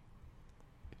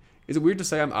 Is it weird to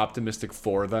say I'm optimistic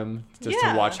for them, just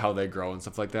to watch how they grow and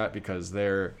stuff like that? Because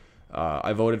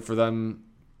I voted for them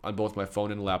on both my phone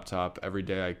and laptop every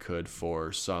day I could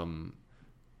for some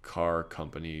car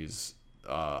company's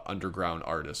underground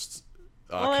artists,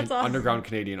 awesome. Underground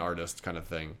Canadian artist kind of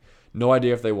thing. No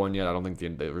idea if they won yet. I don't think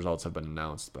the results have been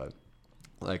announced, but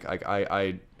like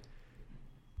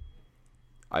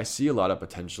I see a lot of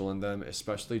potential in them,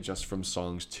 especially just from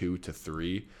songs 2 to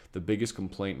 3. The biggest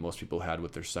complaint most people had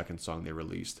with their second song they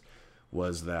released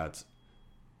was that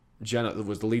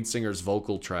the lead singer's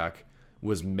vocal track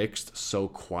was mixed so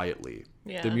quietly.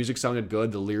 Yeah. The music sounded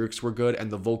good, the lyrics were good, and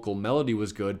the vocal melody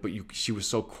was good, but she was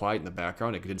so quiet in the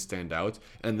background it didn't stand out.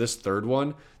 And this third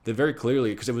one, they very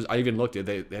clearly, because I even looked at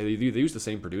they used the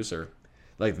same producer.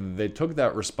 Like they took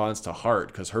that response to heart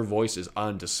because her voice is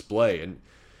on display, and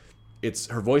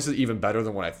her voice is even better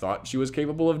than what I thought she was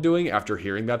capable of doing after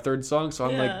hearing that third song. So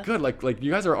I'm like, good, like you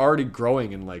guys are already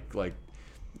growing and like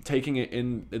taking it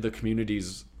in the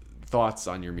community's thoughts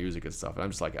on your music and stuff. And I'm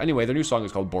just like, anyway, their new song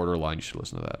is called Borderline. You should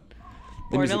listen to that.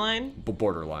 Borderline?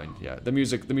 Borderline, yeah. The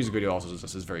music video also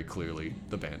is very clearly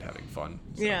the band having fun.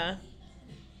 So. Yeah.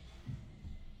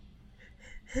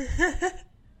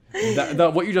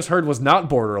 What you just heard was not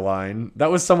Borderline.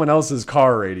 That was someone else's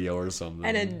car radio or something.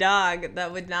 And a dog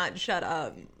that would not shut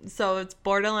up. So it's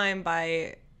Borderline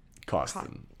by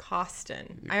Costin.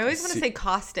 Costin. I always want to say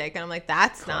caustic, and I'm like,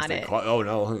 that's Costin, not it. Oh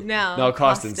no. No,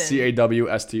 Costin.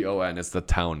 Cawston. It's the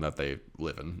town that they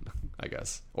live in, I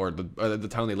guess, or the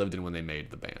town they lived in when they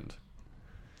made the band.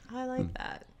 I like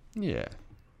that. Yeah.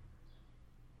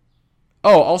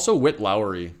 Oh, also Whit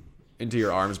Lowry. Into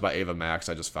Your Arms by Ava Max.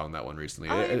 I just found that one recently.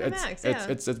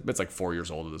 It's like 4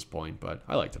 years old at this point, but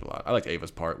I liked it a lot. I liked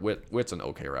Ava's part. Whit's an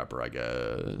okay rapper, I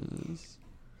guess.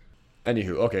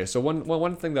 Anywho, okay, so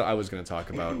one thing that I was going to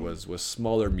talk about was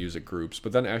smaller music groups,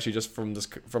 but then actually just from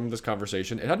this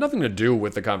conversation, it had nothing to do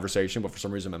with the conversation, but for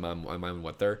some reason my mind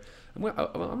went there.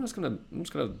 I'm just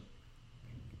gonna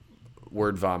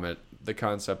word vomit the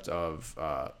concept of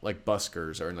like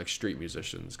buskers or like street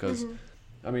musicians, because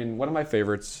I mean, one of my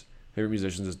favorite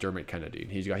musicians is Dermot Kennedy.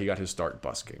 He got his start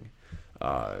busking.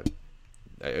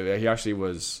 He actually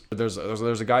was. There's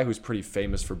a guy who's pretty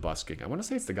famous for busking. I want to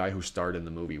say it's the guy who starred in the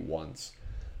movie Once,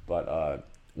 but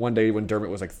one day when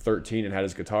Dermot was like 13 and had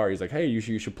his guitar, he's like, "Hey, you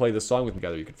should play this song with me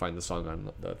together. You can find the song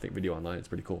on the video online. It's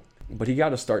pretty cool." But he got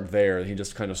to start there, and he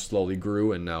just kind of slowly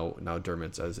grew, and now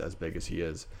Dermot's as big as he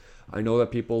is. I know that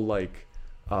people like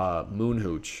Moon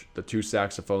Hooch, the two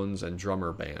saxophones and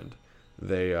drummer band.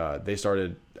 They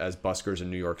started as buskers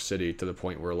in New York City to the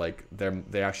point where like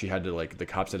they actually had to, like, the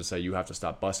cops had to say, you have to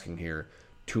stop busking here.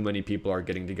 Too many people are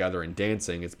getting together and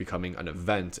dancing. It's becoming an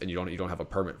event, and you don't have a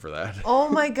permit for that. Oh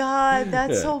my God,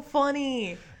 that's so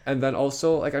funny. And then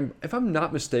also, like, if I'm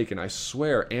not mistaken, I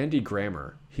swear Andy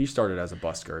Grammer, he started as a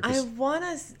busker.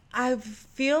 I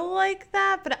feel like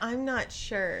that, but I'm not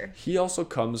sure. He also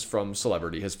comes from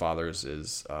celebrity. His father's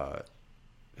is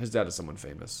his dad is someone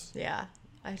famous. Yeah.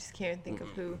 I just can't think of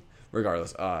who.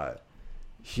 Regardless, I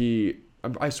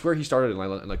swear he started in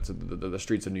like the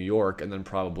streets of New York, and then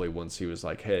probably once he was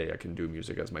like, hey, I can do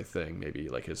music as my thing, maybe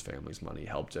like his family's money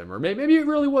helped him, or maybe it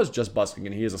really was just busking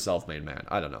and he is a self-made man.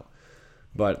 I don't know.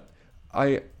 But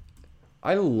I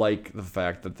like the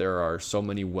fact that there are so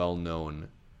many well-known.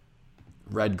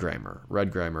 Red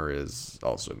Grammer is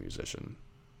also a musician.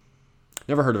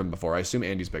 Never heard of him before. I assume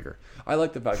Andy's bigger. I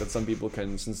like the fact that some people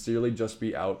can sincerely just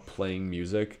be out playing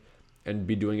music and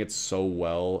be doing it so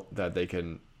well that they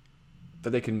can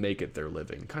make it their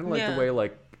living. Kind of like the way,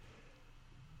 like,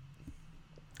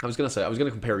 I was gonna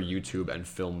compare YouTube and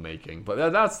filmmaking,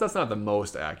 but that's not the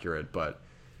most accurate. But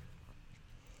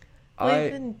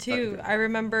even too, I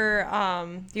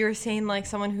remember you were saying like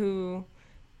someone who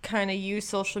kind of used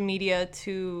social media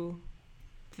to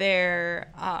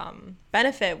their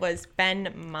benefit was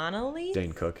Ben Monolith.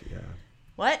 Dane Cook, yeah.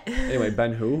 What? Anyway,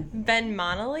 Ben who? Ben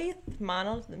Monolith.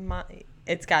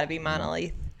 It's got to be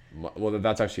Monolith. Well,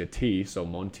 that's actually a T, so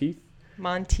Monteith.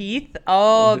 Monteith.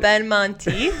 Oh, Ben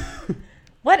Monteith.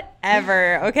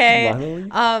 Whatever. Okay.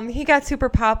 Monolith? He got super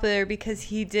popular because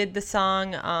he did the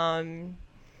song.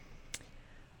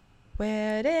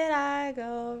 Where did I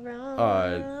go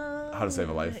wrong? How to Save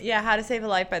a Life. Yeah, How to Save a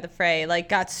Life by The Fray. Like,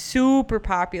 got super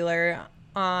popular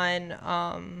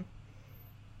on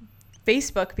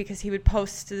Facebook because he would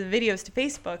post the videos to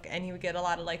Facebook and he would get a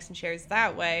lot of likes and shares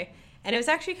that way. And it was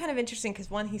actually kind of interesting because,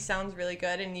 one, he sounds really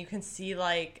good, and you can see,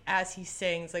 like, as he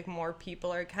sings, like, more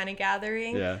people are kind of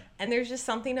gathering. Yeah. And there's just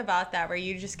something about that where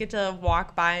you just get to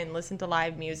walk by and listen to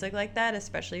live music like that,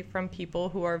 especially from people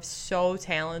who are so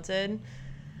talented.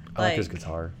 I like his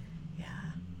guitar. Yeah.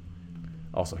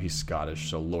 Also, he's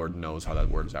Scottish, so Lord knows how that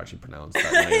word is actually pronounced.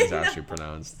 That name is actually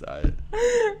pronounced.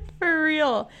 For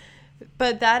real.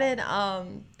 But that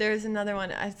and there's another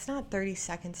one. It's not 30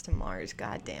 Seconds to Mars.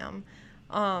 Goddamn.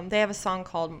 They have a song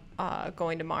called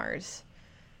Going to Mars.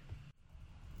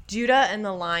 Judah and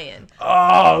the Lion. Oh,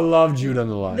 I love Judah and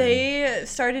the Lion. They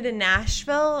started in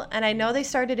Nashville, and I know they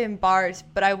started in bars,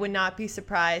 but I would not be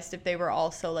surprised if they were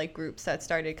also like groups that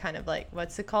started kind of like,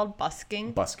 what's it called?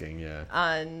 Busking? Busking, yeah.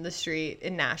 On the street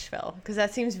in Nashville, because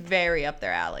that seems very up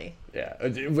their alley. Yeah,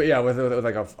 but yeah, with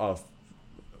like a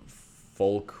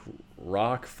folk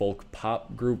rock, folk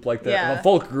pop group like that. Yeah. A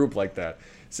folk group like that.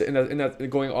 So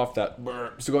going off that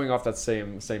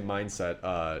same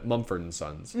mindset, Mumford &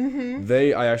 Sons.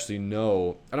 Mm-hmm. I actually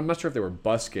know, and I'm not sure if they were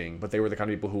busking, but they were the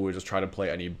kind of people who would just try to play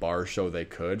any bar show they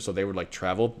could. So they would like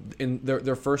travel. In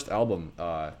their first album,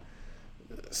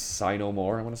 Sigh No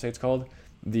More, I want to say it's called.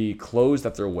 The clothes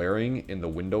that they're wearing in the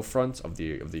window front of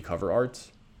the cover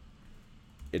art,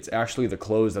 it's actually the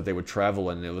clothes that they would travel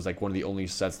in. And it was like one of the only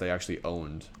sets they actually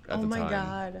owned at the time. Oh my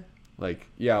God. Like,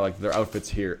 yeah, like their outfits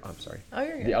here. I'm sorry. Oh,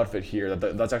 you're good. The outfit here.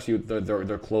 That's actually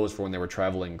their clothes for when they were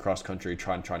traveling cross country,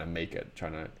 trying to make it,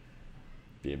 trying to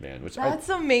be a band. Which that's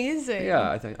amazing.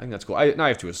 Yeah, I think that's cool. I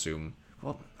have to assume.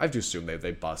 Well, I have to assume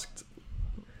they busked.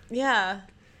 Yeah.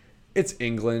 It's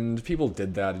England. People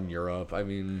did that in Europe. I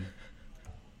mean,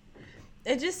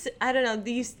 it just, I don't know.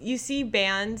 You see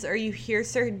bands, or you hear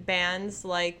certain bands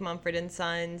like Mumford &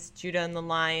 Sons, Judah and the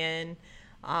Lion,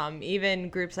 even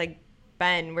groups like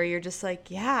Ben, where you're just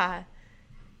like, yeah,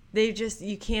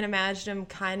 you can't imagine them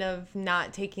kind of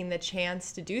not taking the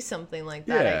chance to do something like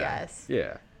that, I guess.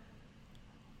 Yeah.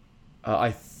 I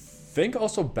think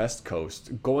also Best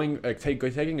Coast,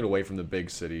 taking it away from the big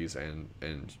cities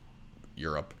and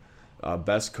Europe,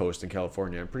 Best Coast in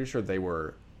California. I'm pretty sure they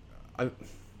were.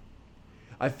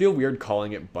 I feel weird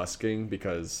calling it busking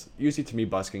because usually to me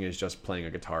busking is just playing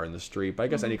a guitar in the street. But I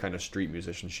guess any kind of street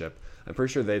musicianship. I'm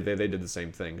pretty sure they did the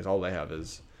same thing because all they have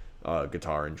is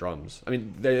guitar and drums. I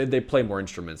mean, they play more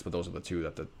instruments, but those are the two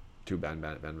that the two band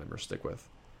members stick with.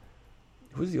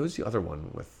 Who's the other one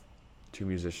with two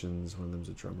musicians? One of them's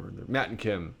a drummer. Matt and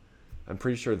Kim. I'm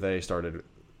pretty sure they started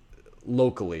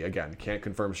locally. Again, can't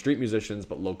confirm street musicians,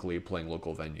 but locally playing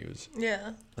local venues.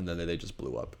 Yeah. And then they just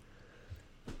blew up.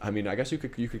 I mean, I guess you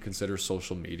could consider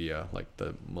social media like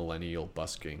the millennial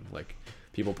busking, like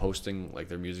people posting like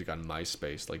their music on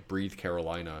MySpace, like Breathe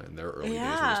Carolina in their early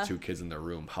days was 2 kids in their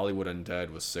room. Hollywood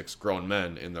Undead was 6 grown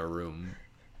men in their room.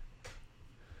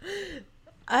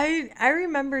 I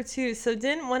remember too. So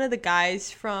didn't one of the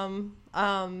guys from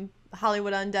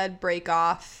Hollywood Undead break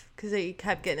off because he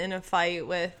kept getting in a fight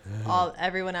with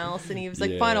everyone else, and he was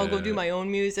like, "Fine, I'll go do my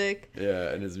own music."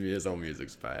 Yeah, and his own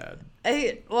music's bad.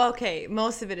 Well, okay,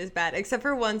 most of it is bad except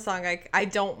for one song I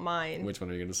don't mind. Which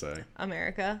one are you gonna say?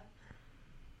 America.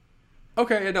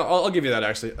 Okay, no, I'll give you that.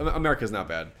 Actually, America's not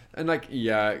bad, and like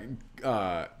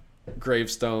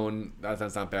Gravestone,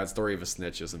 that's not bad. Story of a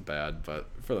Snitch isn't bad, but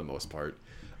for the most part,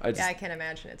 I can't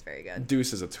imagine it's very good.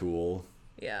 Deuce is a tool.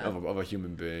 Yeah. Of a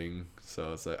human being,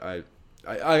 so it's like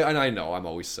I know I'm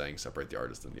always saying separate the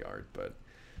artist and the art, but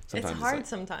sometimes it's hard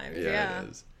sometimes. Yeah, it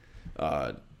is.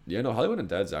 No, Hollywood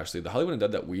Undead's actually the Hollywood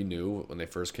Undead that we knew when they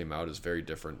first came out is very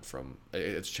different from.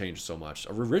 It's changed so much.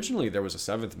 Originally, there was a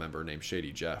 7th member named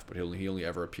Shady Jeff, but he only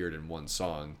ever appeared in one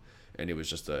song, and it was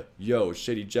just "Yo,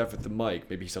 Shady Jeff at the mic."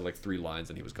 Maybe he said like 3 lines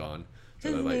and he was gone.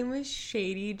 So his name was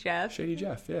Shady Jeff. Shady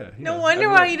Jeff, yeah. No wonder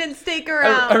why he didn't stick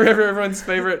around. I remember everyone's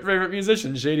favorite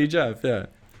musician, Shady Jeff, yeah.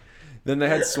 Then they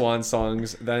had Swan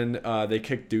songs. Then they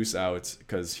kicked Deuce out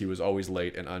because he was always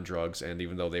late and on drugs. And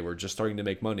even though they were just starting to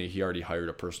make money, he already hired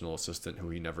a personal assistant who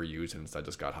he never used and instead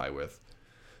just got high with.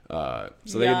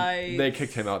 So they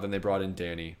kicked him out. Then they brought in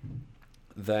Danny.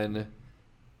 Then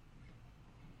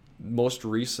most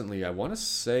recently, I want to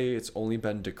say it's only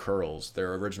been DeCurls,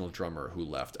 their original drummer, who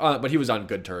left. But he was on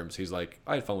good terms. He's like,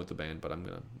 I had fun with the band, but I'm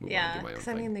going to move on and do my own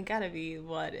thing. I mean, they got to be,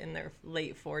 in their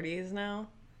late 40s now?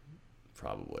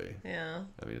 Probably. Yeah.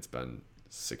 I mean, it's been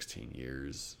 16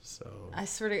 years, so. I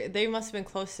swear they must have been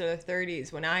close to their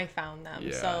 30s when I found them.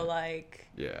 Yeah. So, like.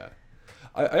 Yeah.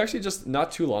 I actually just,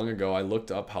 not too long ago, I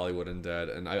looked up Hollywood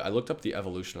Undead, and I looked up the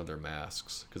evolution of their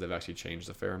masks, because they've actually changed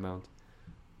a fair amount.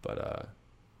 But,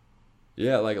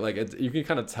 yeah, you can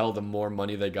kind of tell the more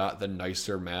money they got, the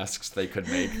nicer masks they could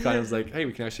make. Kind of like, hey,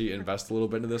 we can actually invest a little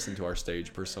bit into this, into our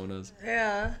stage personas.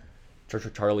 Yeah.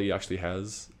 Charlie actually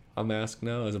has a mask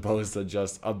now, as opposed to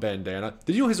just a bandana.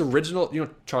 Did you know his original?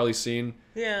 Charlie's scene.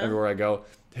 Yeah. Everywhere I go,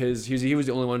 he was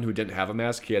the only one who didn't have a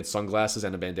mask. He had sunglasses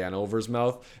and a bandana over his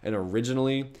mouth. And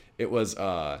originally, it was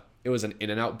an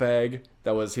In-N-Out bag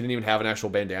that was. He didn't even have an actual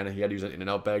bandana. He had to use an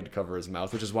In-N-Out bag to cover his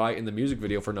mouth, which is why in the music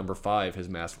video for number 5, his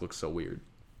mask looks so weird.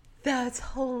 That's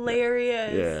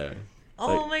hilarious. Yeah.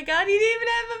 Oh my god, he didn't even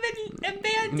have a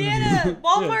bandana.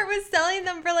 Walmart was selling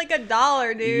them for like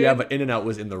 $1, dude. Yeah, but In-N-Out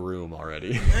was in the room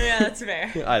already. Yeah, that's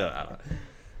fair. I don't.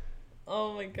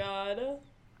 Oh my god.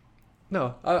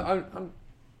 No,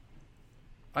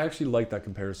 I actually like that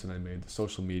comparison I made. The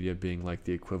social media being like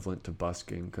the equivalent to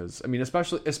busking, because I mean,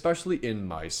 especially in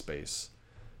MySpace,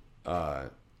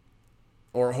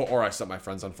 or I set my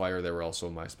friends on fire. They were also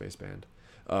a MySpace band.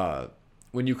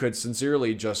 When you could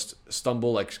sincerely just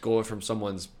stumble, like go to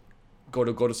someone's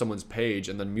page,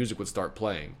 and then music would start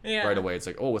playing right away. It's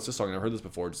like, oh, what's this song? I've never heard this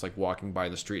before. Just like walking by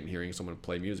in the street and hearing someone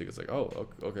play music. It's like, oh,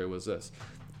 okay, what's this?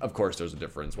 Of course, there's a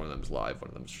difference. One of them's live, one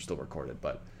of them's still recorded.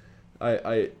 But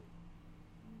I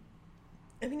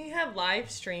mean, you have live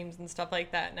streams and stuff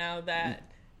like that now that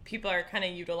people are kind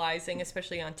of utilizing,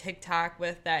 especially on TikTok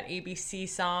with that ABC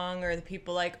song, or the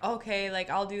people like, okay, like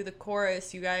I'll do the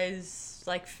chorus, you guys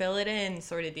like fill it in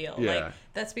sort of deal. Yeah. Like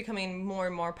that's becoming more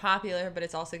and more popular, but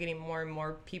it's also getting more and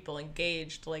more people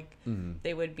engaged like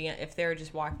they would be if they were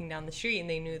just walking down the street and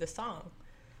they knew the song.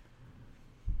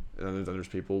 And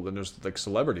then there's like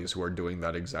celebrities who are doing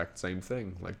that exact same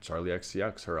thing. Like Charlie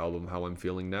XCX, her album How I'm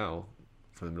Feeling Now,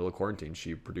 from the middle of quarantine,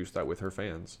 she produced that with her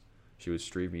fans. She would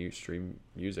stream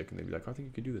music, and they'd be like, oh, I think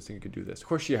you could do this, I think you could do this. Of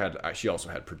course, she also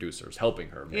had producers helping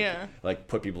her like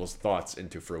put people's thoughts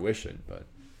into fruition. But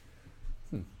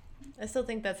I still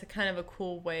think that's kind of a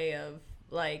cool way of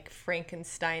like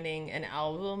Frankensteining an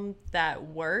album that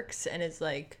works and is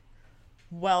like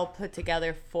well put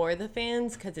together for the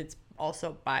fans, because it's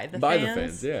also by the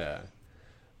fans. Yeah.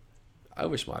 I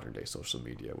wish modern day social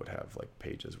media would have like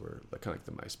pages where, like, kind of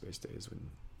like the MySpace days, when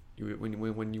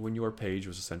When your page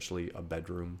was essentially a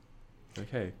bedroom.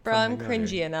 Okay. Bro, I'm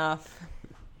cringy enough.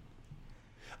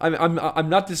 I'm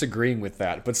not disagreeing with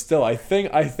that, but still, I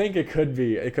think it could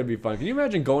be fun. Can you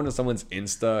imagine going to someone's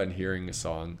Insta and hearing a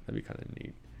song? That'd be kind of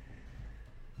neat.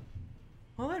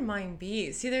 What would mine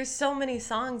be? See, there's so many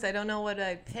songs, I don't know what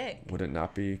I'd pick. Would it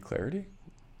not be Clarity?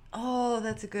 Oh,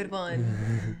 that's a good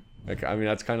one. Like, I mean,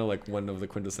 that's kind of like one of the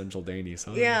quintessential Danny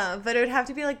songs. Yeah, but it would have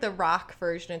to be like the rock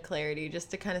version of Clarity,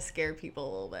 just to kind of scare people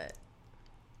a little bit.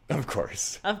 Of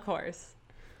course. Of course.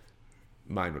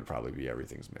 Mine would probably be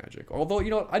Everything's Magic. Although, you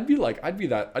know, I'd be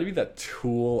that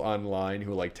tool online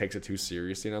who like takes it too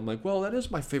seriously, and I'm like, well, that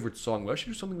is my favorite song, but I should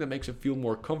do something that makes it feel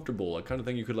more comfortable, like kind of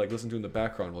thing you could like listen to in the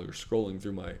background while you're scrolling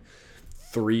through my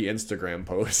 3 Instagram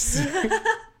posts.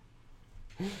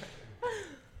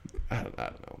 I don't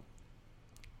know.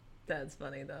 That's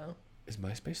funny though. Is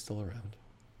MySpace still around?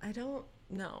 I don't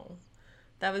know.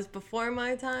 That was before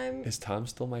my time. Is Tom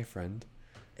still my friend?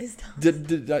 Is Tom?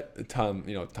 Did that Tom?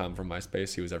 You know Tom from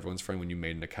MySpace. He was everyone's friend when you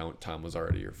made an account. Tom was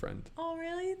already your friend. Oh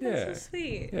really? That's so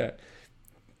sweet. Yeah.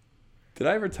 Did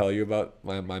I ever tell you about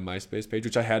my MySpace page,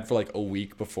 which I had for like a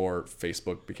week before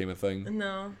Facebook became a thing?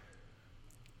 No.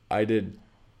 I did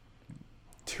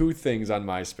 2 things on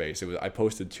MySpace. I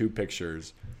posted 2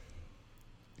 pictures.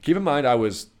 Keep in mind I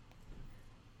was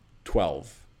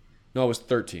 12. No, I was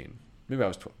 13. Maybe I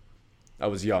was 12. I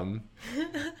was young.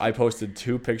 I posted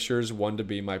 2 pictures, one to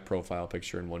be my profile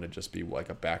picture and one to just be like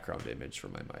a background image for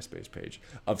my MySpace page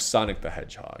of Sonic the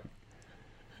Hedgehog.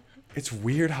 It's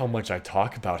weird how much I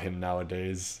talk about him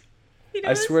nowadays.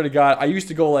 I swear to God, I used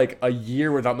to go like a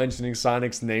year without mentioning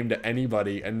Sonic's name to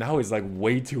anybody, and now he's like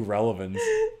way too relevant. Now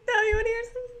you want to hear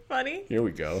something funny? Here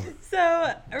we go. So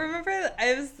I remember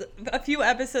it was a few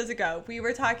episodes ago. We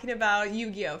were talking about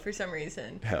Yu-Gi-Oh for some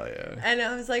reason. Hell yeah. And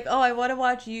I was like, oh, I want to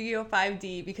watch Yu-Gi-Oh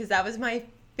 5D because that was my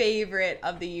favorite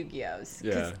of the Yu-Gi-Ohs.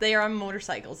 Because they are on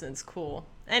motorcycles and it's cool.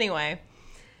 Anyway,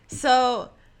 so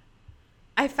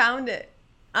I found it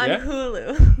on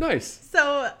Hulu. Nice.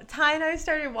 So Ty and I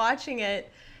started watching it,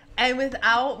 and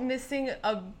without missing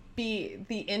a beat,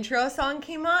 the intro song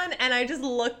came on, and I just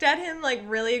looked at him like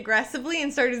really aggressively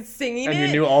and started singing it. And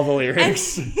you knew all the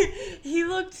lyrics. And he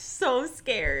looked so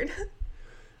scared.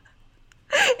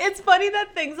 It's funny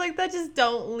that things like that just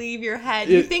don't leave your head.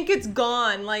 You think it's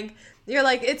gone. Like, you're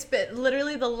like, it's been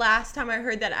literally the last time I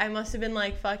heard that I must have been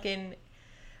like fucking,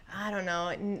 I don't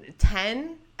know,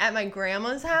 10 at my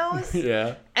grandma's house.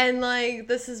 Yeah. And like,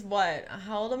 this is what?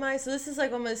 How old am I? So this is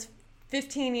like almost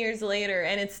 15 years later,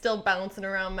 and it's still bouncing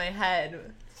around my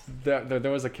head. There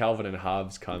was a Calvin and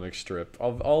Hobbes comic strip.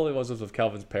 All it was with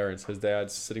Calvin's parents. His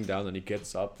dad's sitting down, and he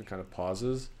gets up and kind of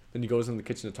pauses. Then he goes in the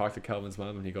kitchen to talk to Calvin's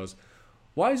mom, and he goes,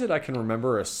 why is it I can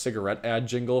remember a cigarette ad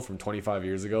jingle from 25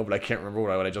 years ago, but I can't remember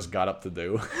what I just got up to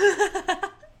do?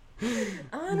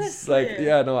 Honestly. It's like,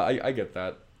 yeah, no, I get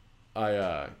that.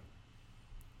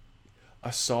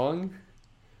 A song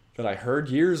that I heard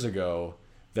years ago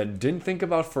that didn't think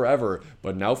about forever,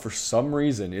 but now for some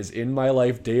reason is in my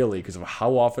life daily because of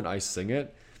how often I sing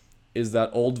it, is that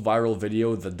old viral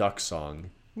video, The Duck Song.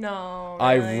 No,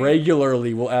 really? I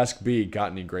regularly will ask B,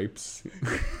 got any grapes?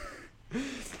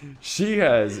 She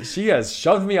has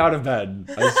shoved me out of bed.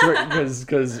 I swear,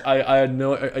 because I had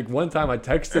no, like one time I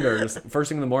texted her just first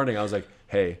thing in the morning. I was like,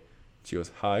 hey. She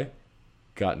goes, hi,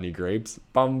 got any grapes?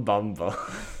 Bum, bum, bum.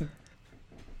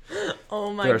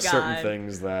 Oh my God. There are certain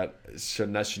things that should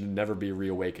never be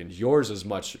reawakened. Yours is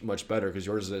much better because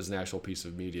yours is an actual piece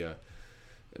of media,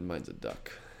 and mine's a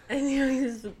duck. And yours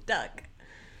is a duck.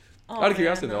 Oh, Out of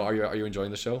curiosity, though, are you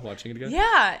enjoying the show, watching it again?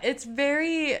 Yeah, it's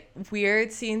very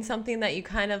weird seeing something that you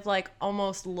kind of like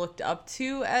almost looked up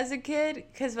to as a kid.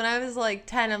 Because when I was like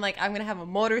 10, I'm like, I'm gonna have a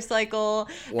motorcycle,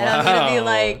 and I'm gonna be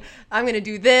like, I'm gonna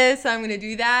do this, I'm gonna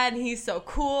do that, and he's so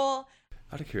cool.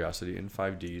 Out of curiosity, in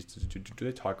 5Ds, do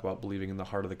they talk about believing in the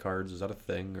heart of the cards? Is that a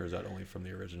thing, or is that only from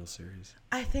the original series?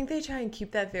 I think they try and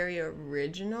keep that very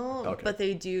original, Okay. but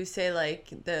they do say, like,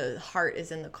 the heart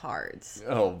is in the cards.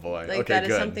 Oh, boy. Like, okay, that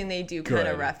good. is something they do kind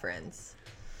of reference.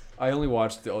 I only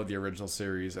watched the original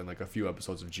series and, like, a few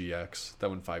episodes of GX.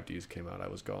 Then when 5Ds came out, I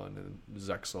was gone. And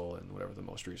Zexel and whatever the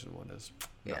most recent one is,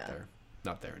 not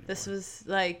there anymore. This was,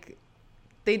 like...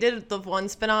 They did the one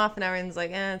spinoff, and everyone's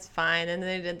like, it's fine. And then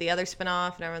they did the other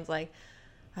spinoff, and everyone's like,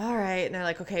 all right. And they're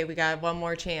like, okay, we got one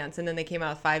more chance. And then they came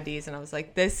out with 5Ds, and I was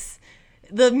like,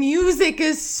 the music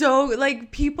is so,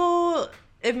 like, people,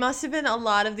 it must have been a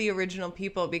lot of the original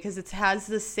people because it has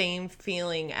the same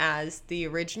feeling as the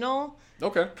original.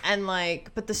 Okay. And,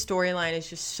 like, but the storyline is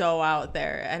just so out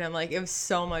there. And I'm like, it was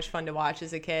so much fun to watch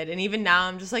as a kid. And even now,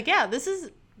 I'm just like, yeah, this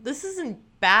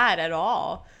isn't bad at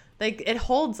all. Like, it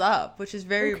holds up, which is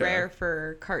very Okay. rare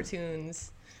for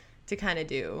cartoons to kind of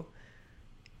do.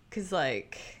 Because,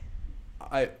 like...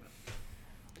 I'm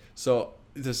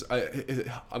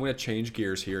gonna change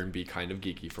gears here and be kind of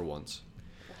geeky for once.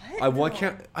 What?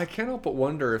 I can't help but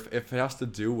wonder if it has to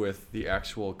do with the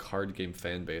actual card game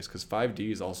fan base, because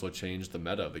 5Ds also changed the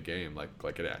meta of the game.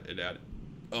 Like it added.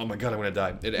 Oh my god, I'm gonna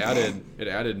die. It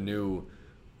added new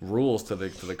rules to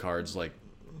the cards. Like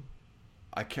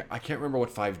I can't remember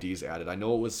what 5Ds added. I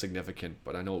know it was significant,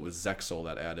 but I know it was Zexal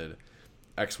that added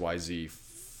XYZ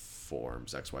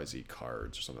forms, XYZ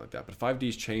cards or something like that. But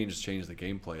 5Ds changed the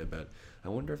gameplay a bit. I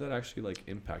wonder if that actually like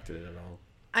impacted it at all.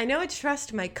 I know it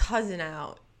stressed my cousin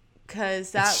out.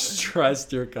 Because that...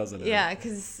 stressed your cousin out. Yeah,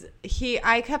 because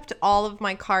I kept all of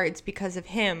my cards because of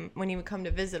him when he would come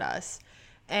to visit us.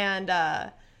 And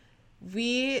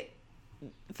 5Ds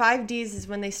is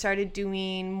when they started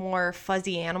doing more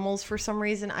fuzzy animals for some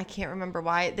reason. I can't remember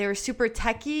why. They were super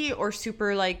techy or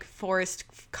super like forest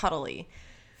cuddly.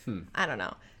 I don't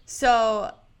know.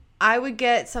 So I would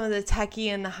get some of the techie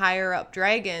and the higher up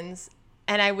dragons,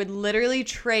 and I would literally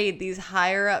trade these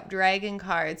higher up dragon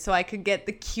cards so I could get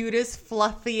the cutest,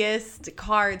 fluffiest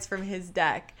cards from his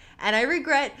deck. And I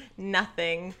regret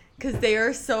nothing because they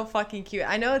are so fucking cute.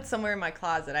 I know it's somewhere in my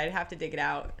closet. I'd have to dig it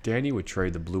out. Danny would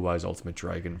trade the Blue Eyes Ultimate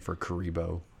Dragon for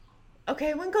Karibo.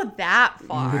 Okay, I wouldn't go that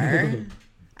far.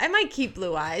 I might keep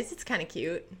Blue Eyes. It's kind of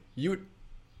cute. You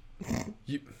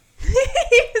He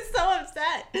was so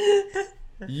upset.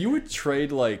 You would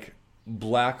trade like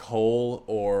Black Hole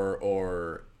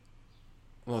or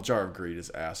well, Jar of Greed is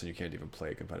ass and you can't even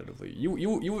play it competitively.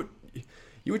 You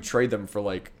would trade them for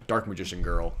like Dark Magician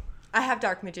Girl. I have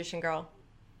Dark Magician Girl.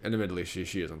 And admittedly,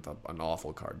 she isn't an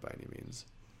awful card by any means,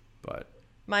 but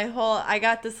I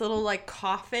got this little like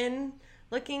coffin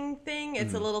looking thing.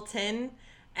 It's a little tin,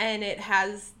 and it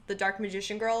has the Dark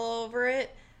Magician Girl over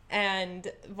it. And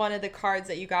one of the cards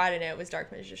that you got in it was Dark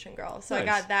Magician Girl. So nice. I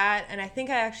got that, and I think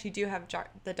I actually do have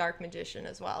the Dark Magician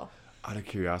as well. Out of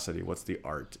curiosity, what's the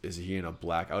art? Is he in a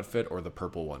black outfit or the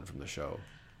purple one from the show?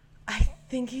 I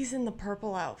think he's in the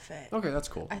purple outfit. Okay, that's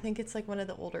cool. I think it's like one of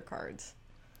the older cards.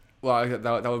 Well,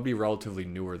 that would be relatively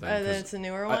newer then. Then it's a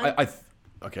newer one?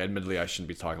 Okay, admittedly, I shouldn't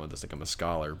be talking about this like I'm a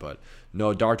scholar, but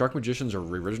no, Dark Magician's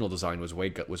original design was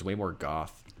way more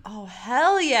goth. Oh,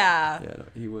 hell yeah. Yeah, no,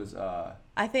 he was...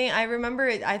 I remember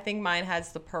it. I think mine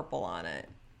has the purple on it.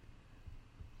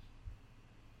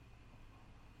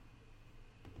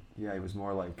 Yeah, he was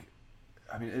more like...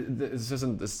 I mean,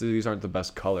 these aren't the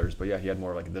best colors, but yeah, he had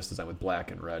more like this design with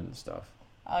black and red and stuff.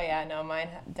 Oh, yeah, no, mine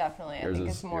definitely. I think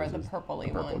it's more the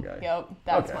purpley one. Guy. Yep,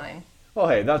 that's mine. Well,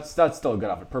 hey, that's still a good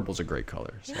outfit. Purple's a great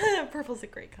color. So. Purple's a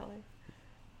great color.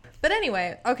 But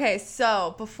anyway, okay,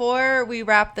 so before we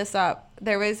wrap this up,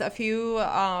 there was a few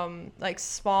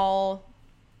small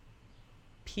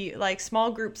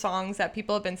group songs that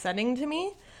people have been sending to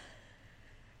me.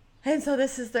 And so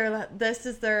this is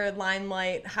their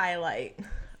Limelight highlight.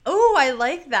 Oh, I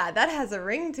like that. That has a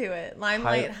ring to it.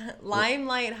 Limelight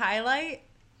highlight.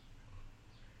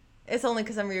 It's only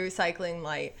because I'm recycling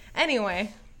light.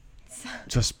 Anyway.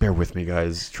 Just bear with me,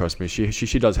 guys. Trust me.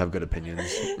 She does have good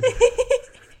opinions.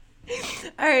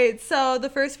 All right. So the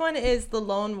first one is The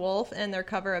Lone Wolf and their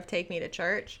cover of Take Me to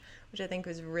Church, which I think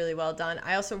was really well done.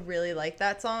 I also really like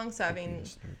that song. So having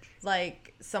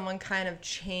like someone kind of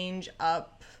change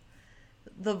up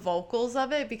the vocals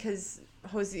of it, because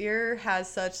Hozier has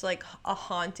such like a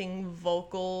haunting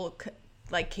vocal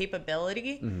like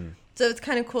capability. Mm-hmm. So it's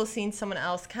kind of cool seeing someone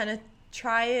else kind of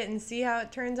try it and see how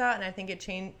it turns out. And I think it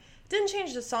didn't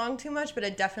change the song too much, but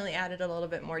it definitely added a little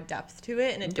bit more depth to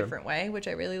it in a different way, which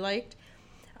I really liked.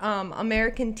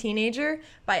 American Teenager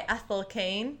by Ethel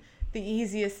Cain, the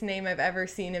easiest name I've ever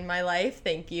seen in my life.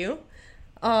 Thank you.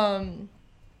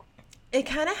 It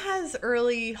kind of has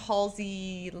early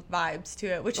Halsey vibes to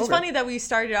it, which is funny that we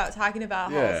started out talking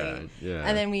about Halsey. Yeah.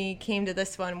 And then we came to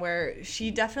this one where she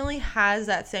definitely has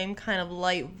that same kind of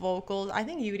light vocals. I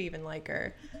think you would even like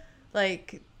her.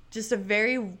 Like, just a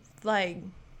very, like,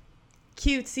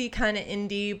 cutesy kind of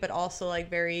indie, but also, like,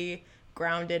 very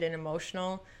grounded and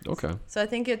emotional. Okay. So I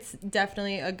think it's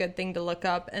definitely a good thing to look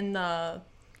up. And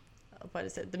what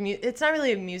is it? It's not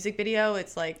really a music video.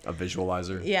 It's, like... a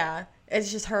visualizer. Yeah. It's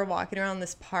just her walking around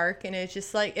this park, and it's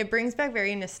just like, it brings back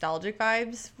very nostalgic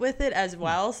vibes with it as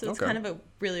well. So it's kind of a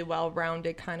really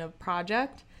well-rounded kind of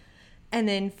project. And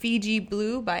then Fiji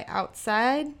Blue by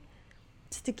Outside.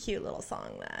 Just a cute little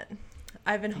song that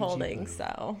I've been holding. Blue.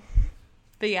 So,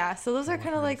 but yeah, so those are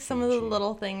kind of like some of the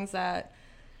little things that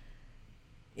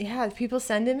Yeah, people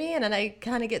send to me, and then I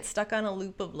kind of get stuck on a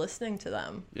loop of listening to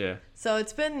them. Yeah. So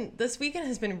this weekend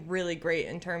has been really great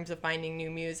in terms of finding new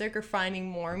music or finding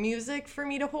more music for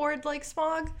me to hoard like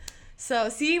Smog. So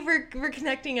see, we're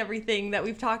connecting everything that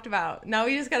we've talked about. Now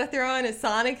we just got to throw in a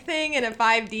Sonic thing and a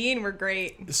 5D, and we're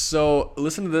great. So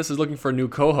Listen to This is looking for a new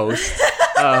co-host.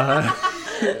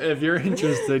 If you're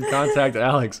interested, contact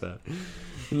Alexa.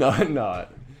 No.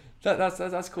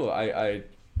 That's cool. I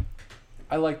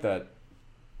like that.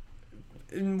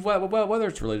 Well, whether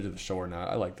it's related to the show or not,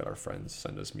 I like that our friends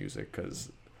send us music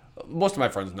because most of my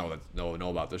friends know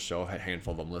about this show. A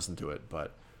handful of them listen to it,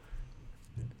 but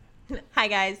Hi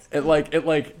guys. It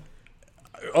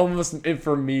almost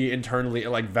for me internally, it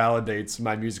like validates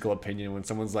my musical opinion when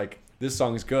someone's like, "This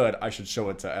song's good. I should show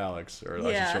it to Alex or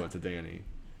I should show it to Danny."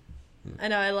 I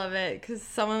know, I love it because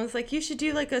someone was like, "You should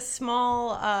do like a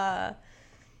small."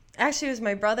 Actually, it was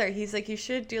my brother. He's like, "You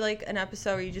should do like an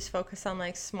episode where you just focus on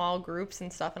like small groups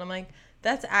and stuff." And I'm like,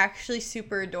 that's actually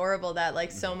super adorable that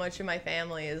like so much of my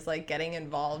family is like getting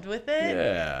involved with it.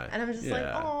 Yeah. And I'm just like,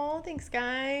 oh, thanks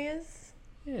guys.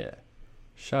 Yeah.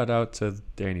 Shout out to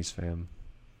Danny's fam.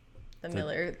 The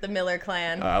Miller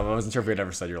clan. I wasn't sure if we had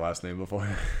ever said your last name before.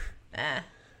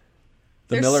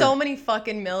 There's so many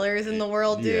fucking Millers in the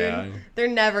world, dude. Yeah. They're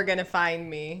never gonna find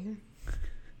me.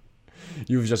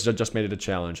 You've just made it a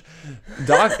challenge.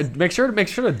 Make sure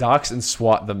to dox and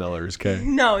swat the Millers, okay?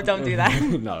 No, don't do that.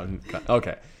 No,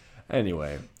 okay.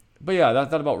 Anyway, but yeah,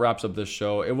 that about wraps up this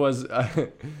show. It was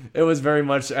very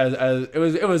much as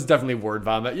it was definitely word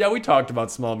vomit. Yeah, we talked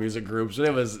about small music groups, but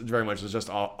it was very much just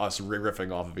us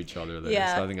riffing off of each other there.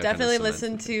 Yeah, so I think definitely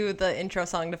listen to the intro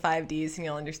song to 5Ds and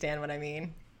you'll understand what I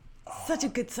mean. Such a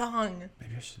good song.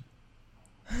 Maybe I should.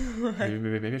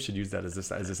 Maybe I should use that as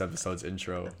this episode's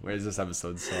intro. Where is this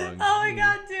episode's song? Oh my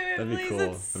god, dude! That'd be please, cool.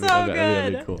 it's so good.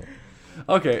 That'd be cool.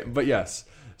 Okay, but yes.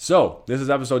 So this is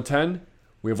episode 10.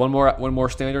 We have one more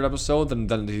standard episode.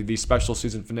 Then the special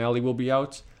season finale will be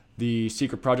out. The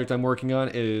secret project I'm working on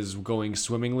is going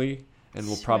swimmingly, and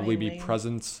will probably be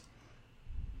present.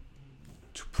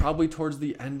 Probably towards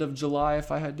the end of July,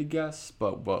 if I had to guess.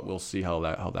 But we'll see how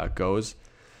that goes.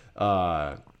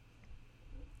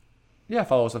 Yeah,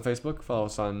 follow us on Facebook, follow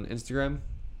us on Instagram,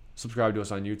 subscribe to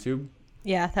us on YouTube.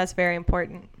 Yeah, that's very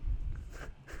important.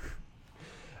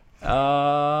 And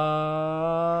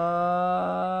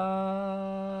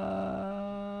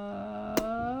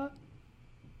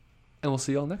we'll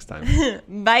see y'all next time.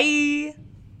 Bye.